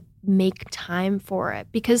have to make time for it,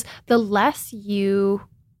 because the less you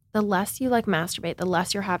like masturbate, the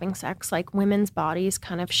less you're having sex, like women's bodies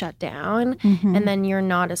kind of shut down and then you're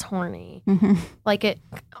not as horny. Like it,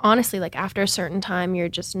 honestly, like after a certain time, you're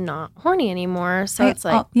just not horny anymore. So it's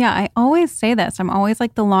like, I always say this. I'm always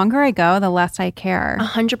like, the longer I go, the less I care.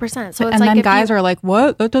 100%. So it's and like, then guys are like,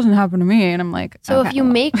 what? That doesn't happen to me. And I'm like, so okay, if you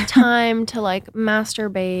make time to like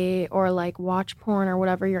masturbate or like watch porn or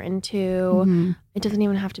whatever you're into, it doesn't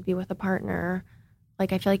even have to be with a partner.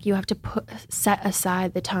 Like, I feel like you have to set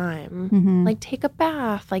aside the time. Like, take a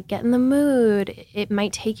bath, like, get in the mood. It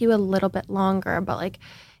might take you a little bit longer, but, like,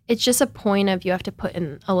 it's just a point of you have to put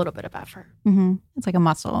in a little bit of effort. It's like a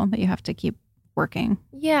muscle that you have to keep working.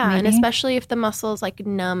 Yeah, maybe. And especially if the muscle's, like,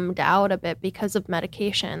 numbed out a bit because of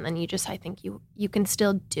medication, then I think you can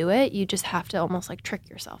still do it. You just have to almost, like, trick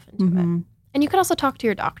yourself into it. And you could also talk to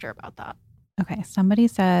your doctor about that. Okay, somebody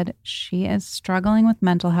said she is struggling with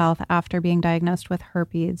mental health after being diagnosed with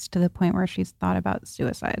herpes to the point where she's thought about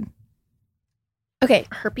suicide. Okay,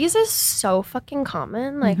 herpes is so fucking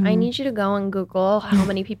common. Like, I need you to go and Google how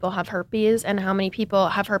many people have herpes and how many people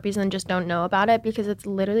have herpes and just don't know about it, because it's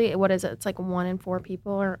literally, what is it? It's like 1 in 4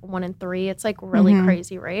 people or 1 in 3. It's like really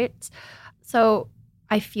crazy rates. So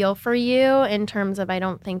I feel for you in terms of, I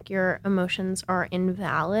don't think your emotions are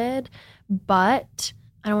invalid, but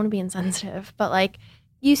I don't want to be insensitive, but like,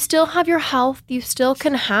 you still have your health. You still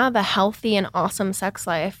can have a healthy and awesome sex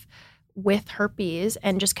life with herpes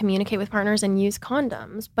and just communicate with partners and use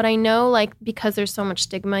condoms. But I know, like, because there's so much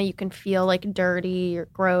stigma, you can feel like dirty or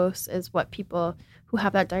gross, is what people who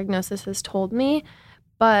have that diagnosis has told me.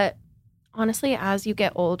 But honestly, as you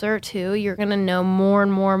get older too, you're going to know more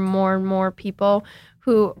and more people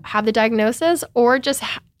who have the diagnosis, or just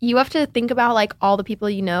you have to think about like all the people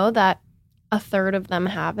you know that a third of them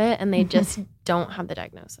have it and they just don't have the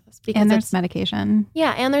diagnosis. Because and there's medication.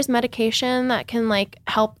 Yeah, and there's medication that can like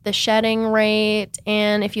help the shedding rate.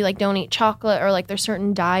 And if you like don't eat chocolate, or like there's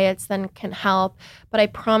certain diets that can help. But I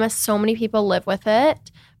promise so many people live with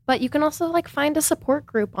it. But you can also like find a support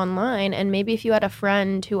group online. And maybe if you had a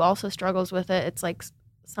friend who also struggles with it, it's like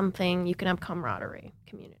something you can have camaraderie,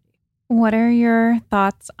 community. What are your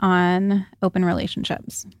thoughts on open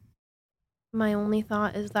relationships? My only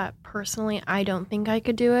thought is that personally, I don't think I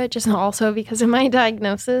could do it, just also because of my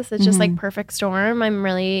diagnosis. It's just like perfect storm.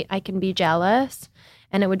 I can be jealous,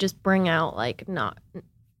 and it would just bring out like not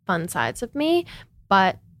fun sides of me.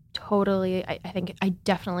 But totally, I think I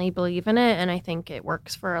definitely believe in it, and I think it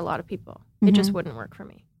works for a lot of people. It just wouldn't work for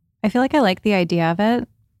me. I feel like I like the idea of it,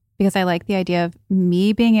 because I like the idea of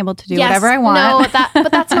me being able to do whatever I want. No,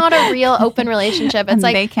 but that's not a real open relationship. It's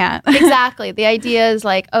like they can't. Exactly. The idea is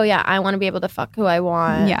like, oh yeah, I want to be able to fuck who I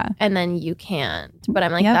want. Yeah. And then you can't. But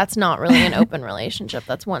I'm like, that's not really an open relationship.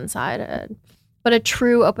 That's one-sided. But a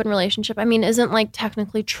true open relationship, I mean, isn't like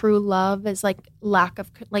technically true love is like lack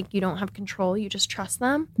of, like you don't have control. You just trust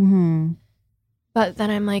them. But then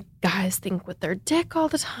I'm like, guys think with their dick all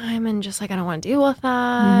the time, and just like, I don't want to deal with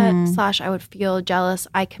that. / I would feel jealous.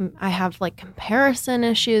 I have like comparison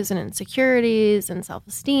issues and insecurities and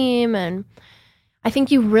self-esteem. And I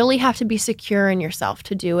think you really have to be secure in yourself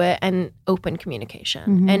to do it and open communication.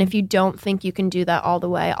 Mm-hmm. And if you don't think you can do that all the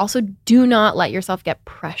way, also do not let yourself get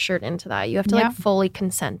pressured into that. You have to like fully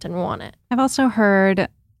consent and want it. I've also heard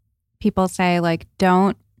people say like,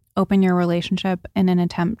 don't open your relationship in an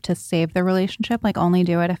attempt to save the relationship. Like only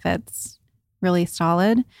do it if it's really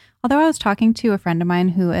solid. Although I was talking to a friend of mine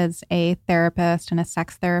who is a therapist and a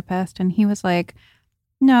sex therapist, and he was like,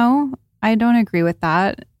 no, I don't agree with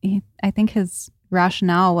that. I think his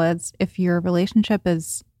rationale was if your relationship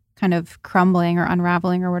is kind of crumbling or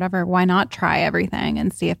unraveling or whatever, why not try everything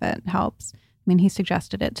and see if it helps? I mean, he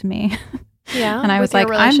suggested it to me. Yeah. And I was like,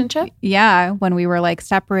 relationship? When we were like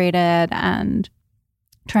separated and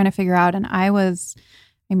trying to figure out. And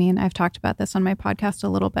I've talked about this on my podcast a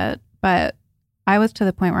little bit, but I was to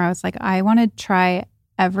the point where I was like, I want to try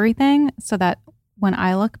everything so that when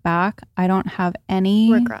I look back, I don't have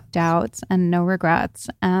any doubts and no regrets.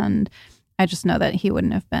 And I just know that he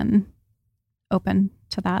wouldn't have been open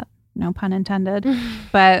to that, no pun intended.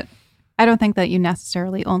 But I don't think that you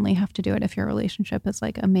necessarily only have to do it if your relationship is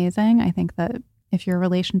like amazing. I think that if your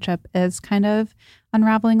relationship is kind of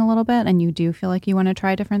unraveling a little bit and you do feel like you want to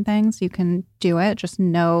try different things, you can do it. Just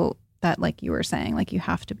know that, like you were saying, like you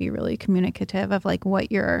have to be really communicative of like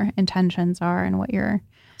what your intentions are and what your...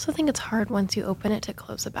 I also think it's hard once you open it to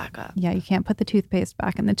close it back up. Yeah, you can't put the toothpaste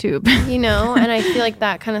back in the tube. And I feel like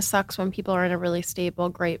that kind of sucks when people are in a really stable,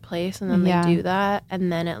 great place and then they do that.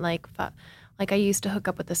 And then it like I used to hook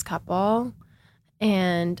up with this couple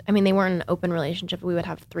and I mean, they weren't in an open relationship. We would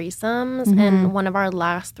have threesomes and one of our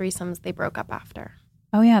last threesomes, they broke up after.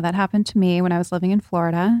 Oh yeah, that happened to me when I was living in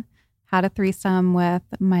Florida. Had a threesome with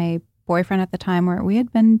my boyfriend at the time where we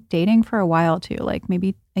had been dating for a while too, like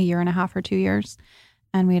maybe a year and a half or 2 years.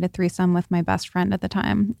 And we had a threesome with my best friend at the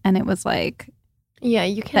time. And it was like... Yeah,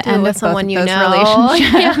 you can't do it with someone you know.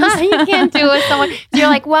 Relationships. Yeah, you can't do it with someone. You're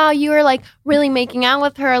like, wow, you were like really making out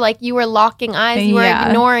with her. Like you were locking eyes. You were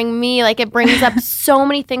ignoring me. Like it brings up so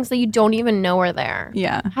many things that you don't even know are there.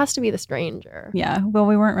 Yeah. It has to be the stranger. Yeah. Well,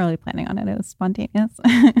 we weren't really planning on it. It was spontaneous.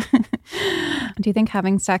 Do you think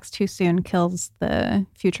having sex too soon kills the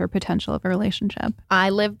future potential of a relationship?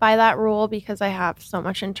 I live by that rule because I have so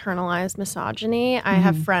much internalized misogyny. I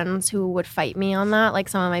have friends who would fight me on that. Like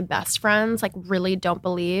some of my best friends, like really don't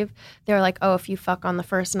believe. They're like, oh, if you fuck on the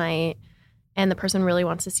first night and the person really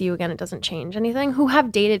wants to see you again, it doesn't change anything. Who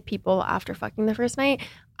have dated people after fucking the first night.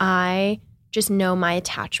 I just know my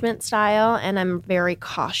attachment style and I'm very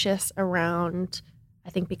cautious around, I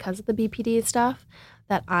think because of the BPD stuff,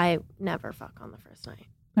 that I never fuck on the first night.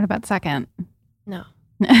 What about second? No.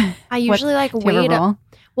 I usually like wait.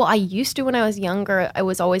 Well, I used to when I was younger. It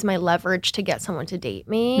was always my leverage to get someone to date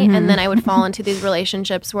me. And then I would fall into these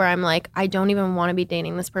relationships where I'm like, I don't even want to be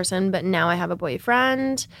dating this person, but now I have a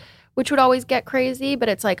boyfriend, which would always get crazy. But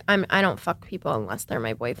it's like, I don't fuck people unless they're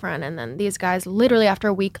my boyfriend. And then these guys literally after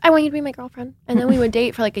a week, I want you to be my girlfriend. And then we would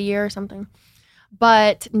date for like a year or something.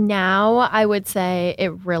 But now I would say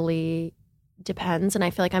it really depends. And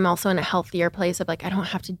I feel like I'm also in a healthier place of like, I don't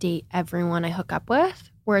have to date everyone I hook up with.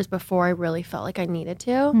 Whereas before I really felt like I needed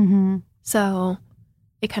to. So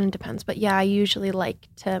it kind of depends. But yeah, I usually like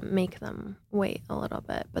to make them wait a little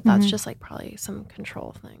bit. But that's just like probably some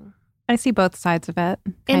control thing. I see both sides of it.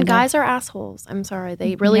 And guys are assholes. I'm sorry.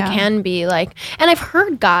 They really can be like, and I've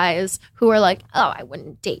heard guys who are like, oh, I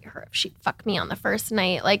wouldn't date her if she'd fuck me on the first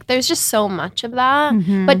night. Like there's just so much of that.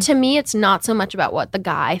 But to me, it's not so much about what the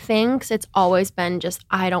guy thinks. It's always been just,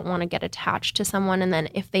 I don't want to get attached to someone. And then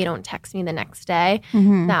if they don't text me the next day,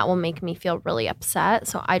 that will make me feel really upset.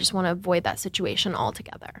 So I just want to avoid that situation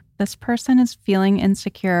altogether. This person is feeling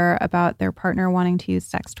insecure about their partner wanting to use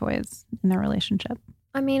sex toys in their relationship.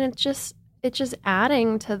 I mean, it's just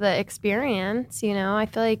adding to the experience, you know? I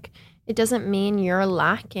feel like it doesn't mean you're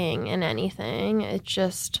lacking in anything. It's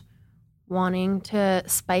just wanting to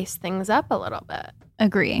spice things up a little bit.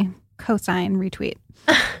 Agree. Cosign, retweet.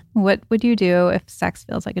 What would you do if sex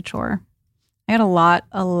feels like a chore? I had a lot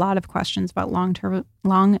of questions about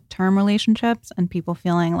long-term relationships and people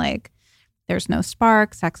feeling like there's no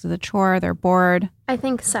spark, sex is a chore, they're bored. I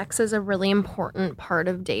think sex is a really important part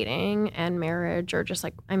of dating and marriage, or just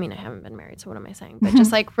like, I mean, I haven't been married, so what am I saying? But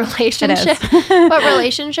just like relationships. But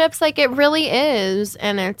relationships, like it really is.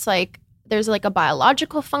 And it's like, there's like a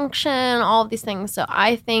biological function, all of these things. So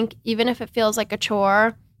I think even if it feels like a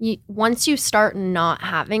chore, once you start not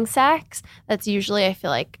having sex, that's usually, I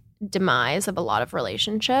feel like, demise of a lot of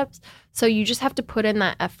relationships. So you just have to put in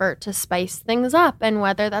that effort to spice things up. And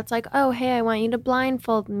whether that's like, oh, hey, I want you to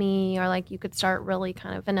blindfold me, or like you could start really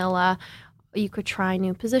kind of vanilla. You could try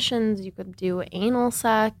new positions. You could do anal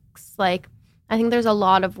sex. Like, I think there's a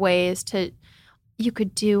lot of ways to, You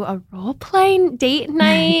could do a role playing date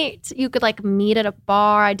night. You could like meet at a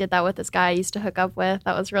bar. I did that with this guy I used to hook up with.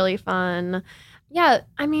 That was really fun. Yeah,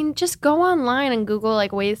 I mean, just go online and Google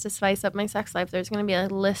like ways to spice up my sex life. There's going to be a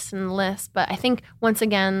list and list. But I think once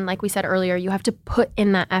again, like we said earlier, you have to put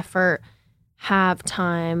in that effort, have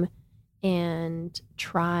time, and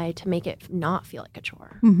try to make it not feel like a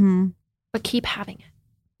chore. Mm-hmm. But keep having it.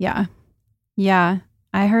 Yeah. Yeah.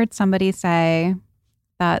 I heard somebody say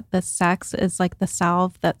that the sex is like the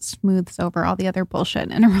salve that smooths over all the other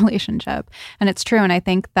bullshit in a relationship. And it's true. And I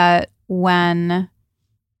think that when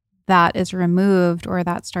that is removed or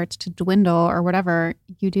that starts to dwindle or whatever,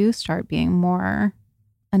 you do start being more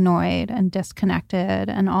annoyed and disconnected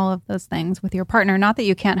and all of those things with your partner. Not that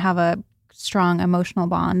you can't have a strong emotional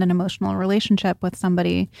bond and emotional relationship with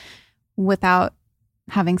somebody without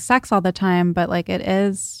having sex all the time, but like it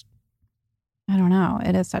is, I don't know,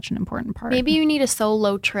 it is such an important part. Maybe you need a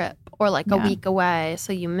solo trip or like a week away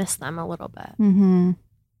so you miss them a little bit. Mm-hmm.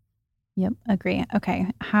 Yep, agree. Okay,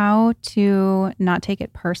 how to not take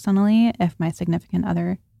it personally if my significant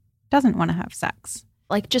other doesn't want to have sex?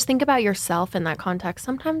 Like, just think about yourself in that context.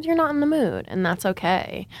 Sometimes you're not in the mood, and that's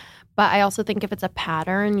okay. But I also think if it's a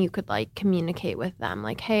pattern, you could like communicate with them.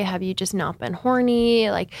 Like, hey, have you just not been horny?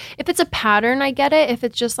 Like, if it's a pattern, I get it. If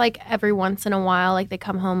it's just like every once in a while, like they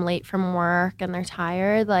come home late from work and they're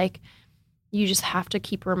tired, like you just have to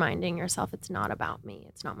keep reminding yourself it's not about me.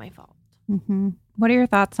 It's not my fault. Mm-hmm. What are your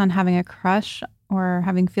thoughts on having a crush or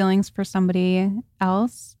having feelings for somebody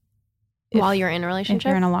else while you're in a relationship? If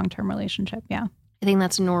you're in a long-term relationship, yeah. I think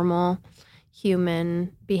that's normal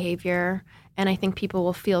human behavior. And I think people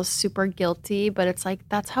will feel super guilty, but it's like,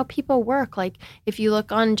 that's how people work. Like if you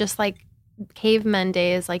look on just like cavemen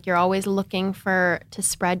days, like you're always looking to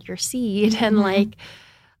spread your seed and like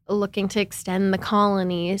looking to extend the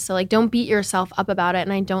colony. So like, don't beat yourself up about it.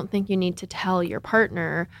 And I don't think you need to tell your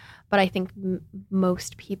partner, but I think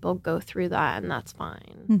most people go through that and that's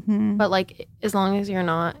fine. Mm-hmm. But like, as long as if you're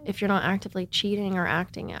not actively cheating or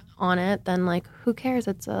acting on it, then like, who cares?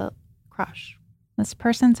 It's a crush. This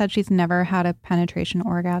person said she's never had a penetration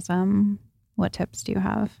orgasm. What tips do you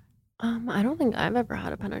have? I don't think I've ever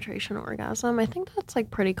had a penetration orgasm. I think that's like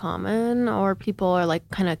pretty common, or people are like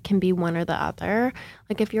kind of can be one or the other.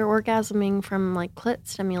 Like if you're orgasming from like clit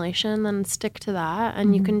stimulation, then stick to that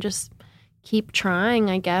and you can just keep trying,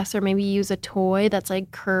 I guess, or maybe use a toy that's like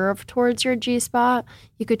curved towards your G-spot.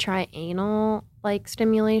 You could try anal like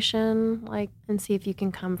stimulation, like, and see if you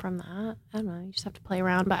can come from that. I don't know. You just have to play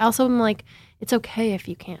around. But I also am like, it's okay if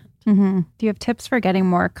you can't. Mm-hmm. Do you have tips for getting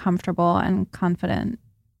more comfortable and confident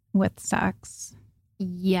with sex?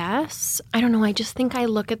 Yes. I don't know. I just think I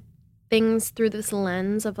look at things through this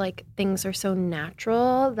lens of like things are so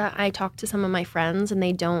natural that I talk to some of my friends and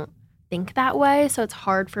they don't think that way. So it's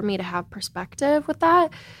hard for me to have perspective with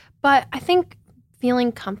that. But I think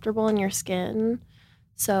feeling comfortable in your skin,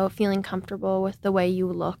 so feeling comfortable with the way you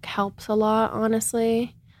look helps a lot,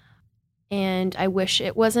 honestly. And I wish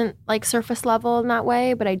it wasn't like surface level in that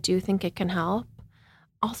way, but I do think it can help.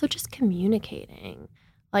 Also just communicating.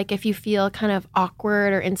 Like if you feel kind of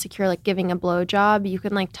awkward or insecure, like giving a blowjob, you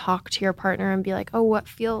can like talk to your partner and be like, oh, what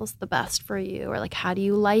feels the best for you? Or like, how do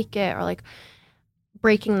you like it? Or like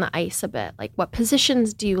breaking the ice a bit. Like what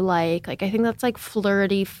positions do you like? Like I think that's like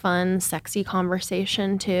flirty, fun, sexy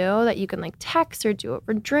conversation too that you can like text or do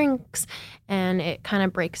over drinks and it kind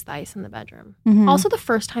of breaks the ice in the bedroom. Mm-hmm. Also the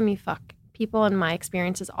first time you fuck people in my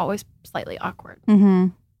experience is always slightly awkward. Mm-hmm.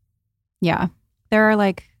 Yeah. There are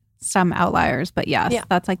like some outliers, but yes,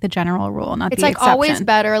 that's like the general rule, not it's the like exception. Always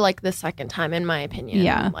better like the second time in my opinion.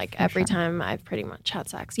 Yeah. Like every time I've pretty much had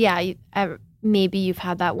sex. Yeah. Maybe you've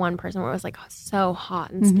had that one person where it was like so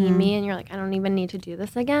hot and steamy and you're like, I don't even need to do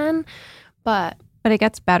this again. But it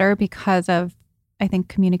gets better because of, I think,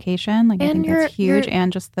 communication. Like I think that's huge,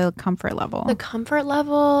 and just the comfort level. The comfort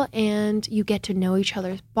level, and you get to know each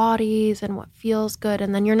other's bodies and what feels good.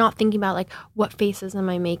 And then you're not thinking about like, what faces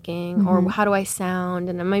am I making or how do I sound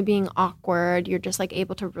and am I being awkward? You're just like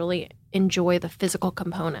able to really enjoy the physical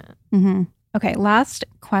component. Mm-hmm. Okay, last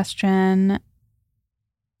question.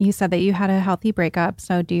 You said that you had a healthy breakup.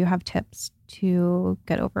 So do you have tips to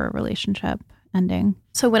get over a relationship ending?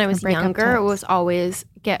 So when I was younger, it was always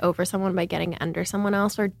get over someone by getting under someone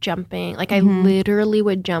else or jumping. Like I literally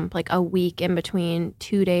would jump like a week in between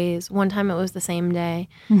 2 days. One time it was the same day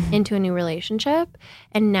into a new relationship.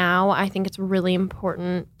 And now I think it's really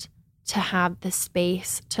important to have the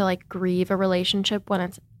space to like grieve a relationship when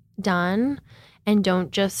it's done and don't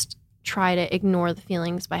just try to ignore the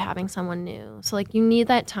feelings by having someone new. So like you need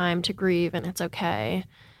that time to grieve and it's okay.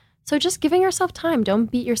 So just giving yourself time. Don't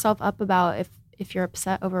beat yourself up about if you're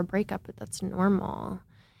upset over a breakup, that's normal.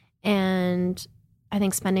 And I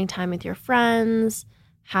think spending time with your friends,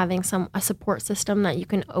 having a support system that you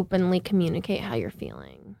can openly communicate how you're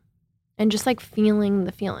feeling, and just like feeling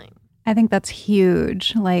the feeling. I think that's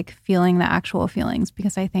huge, like feeling the actual feelings,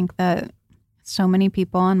 because I think that so many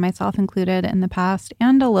people, and myself included in the past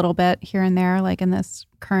and a little bit here and there, like in this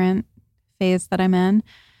current phase that I'm in,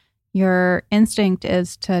 your instinct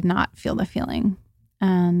is to not feel the feeling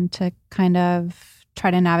and to kind of try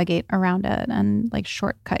to navigate around it and like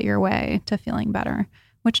shortcut your way to feeling better,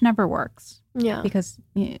 which never works. Yeah. Because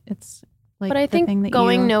it's like, but I the thing think that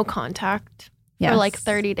going no contact Yes. for like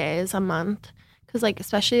 30 days, a month, because like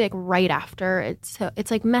especially like right after, it's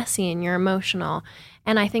like messy and you're emotional.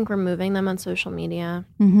 And I think removing them on social media.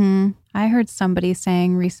 Mm-hmm. I heard somebody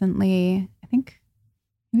saying recently, I think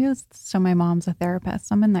maybe it was, so my mom's a therapist,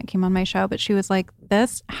 someone that came on my show, but she was like,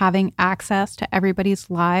 this having access to everybody's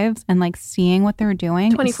lives and like seeing what they're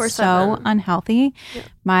doing 24/7. is so unhealthy. Yeah.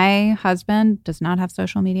 My husband does not have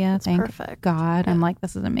social media. That's thank perfect. God. Yeah. I'm like,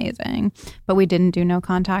 this is amazing. But we didn't do no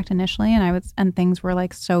contact initially. And things were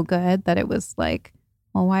like so good that it was like,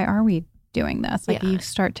 well, why are we doing this? Like you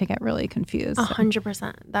start to get really confused.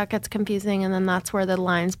 100%. That gets confusing. And then that's where the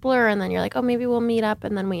lines blur. And then you're like, oh, maybe we'll meet up.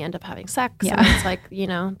 And then we end up having sex. Yeah. And it's like,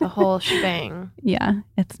 the whole shebang. Yeah,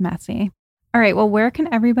 it's messy. All right. Well, where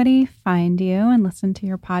can everybody find you and listen to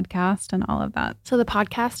your podcast and all of that? So the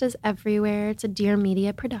podcast is everywhere. It's a Dear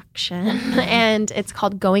Media production. And it's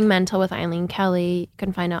called Going Mental with Eileen Kelly. You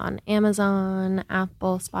can find it on Amazon,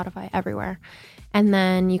 Apple, Spotify, everywhere. And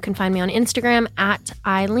then you can find me on Instagram at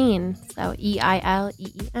Eileen. So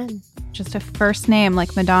Eileen. Just a first name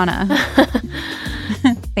like Madonna.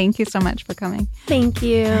 Thank you so much for coming. Thank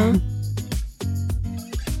you.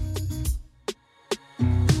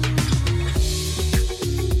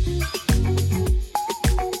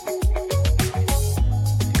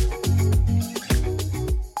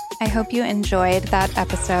 I hope you enjoyed that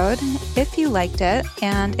episode. If you liked it,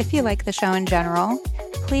 and if you like the show in general,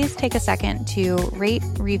 please take a second to rate,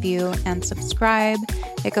 review, and subscribe.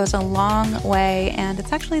 It goes a long way, and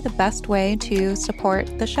it's actually the best way to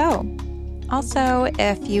support the show. Also,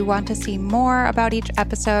 if you want to see more about each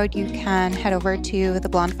episode, you can head over to the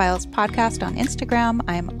Blonde Files podcast on Instagram.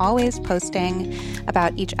 I'm always posting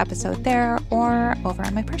about each episode there, or over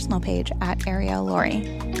on my personal page at Ariel Lori.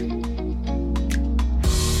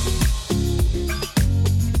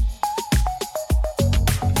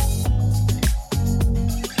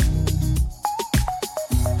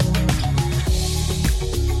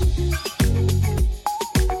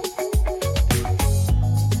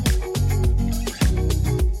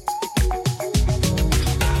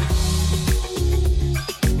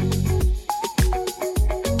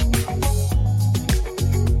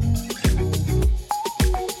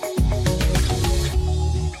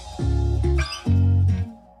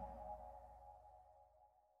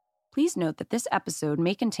 Please note that this episode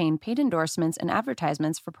may contain paid endorsements and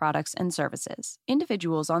advertisements for products and services.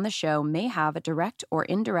 Individuals on the show may have a direct or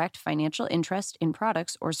indirect financial interest in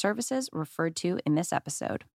products or services referred to in this episode.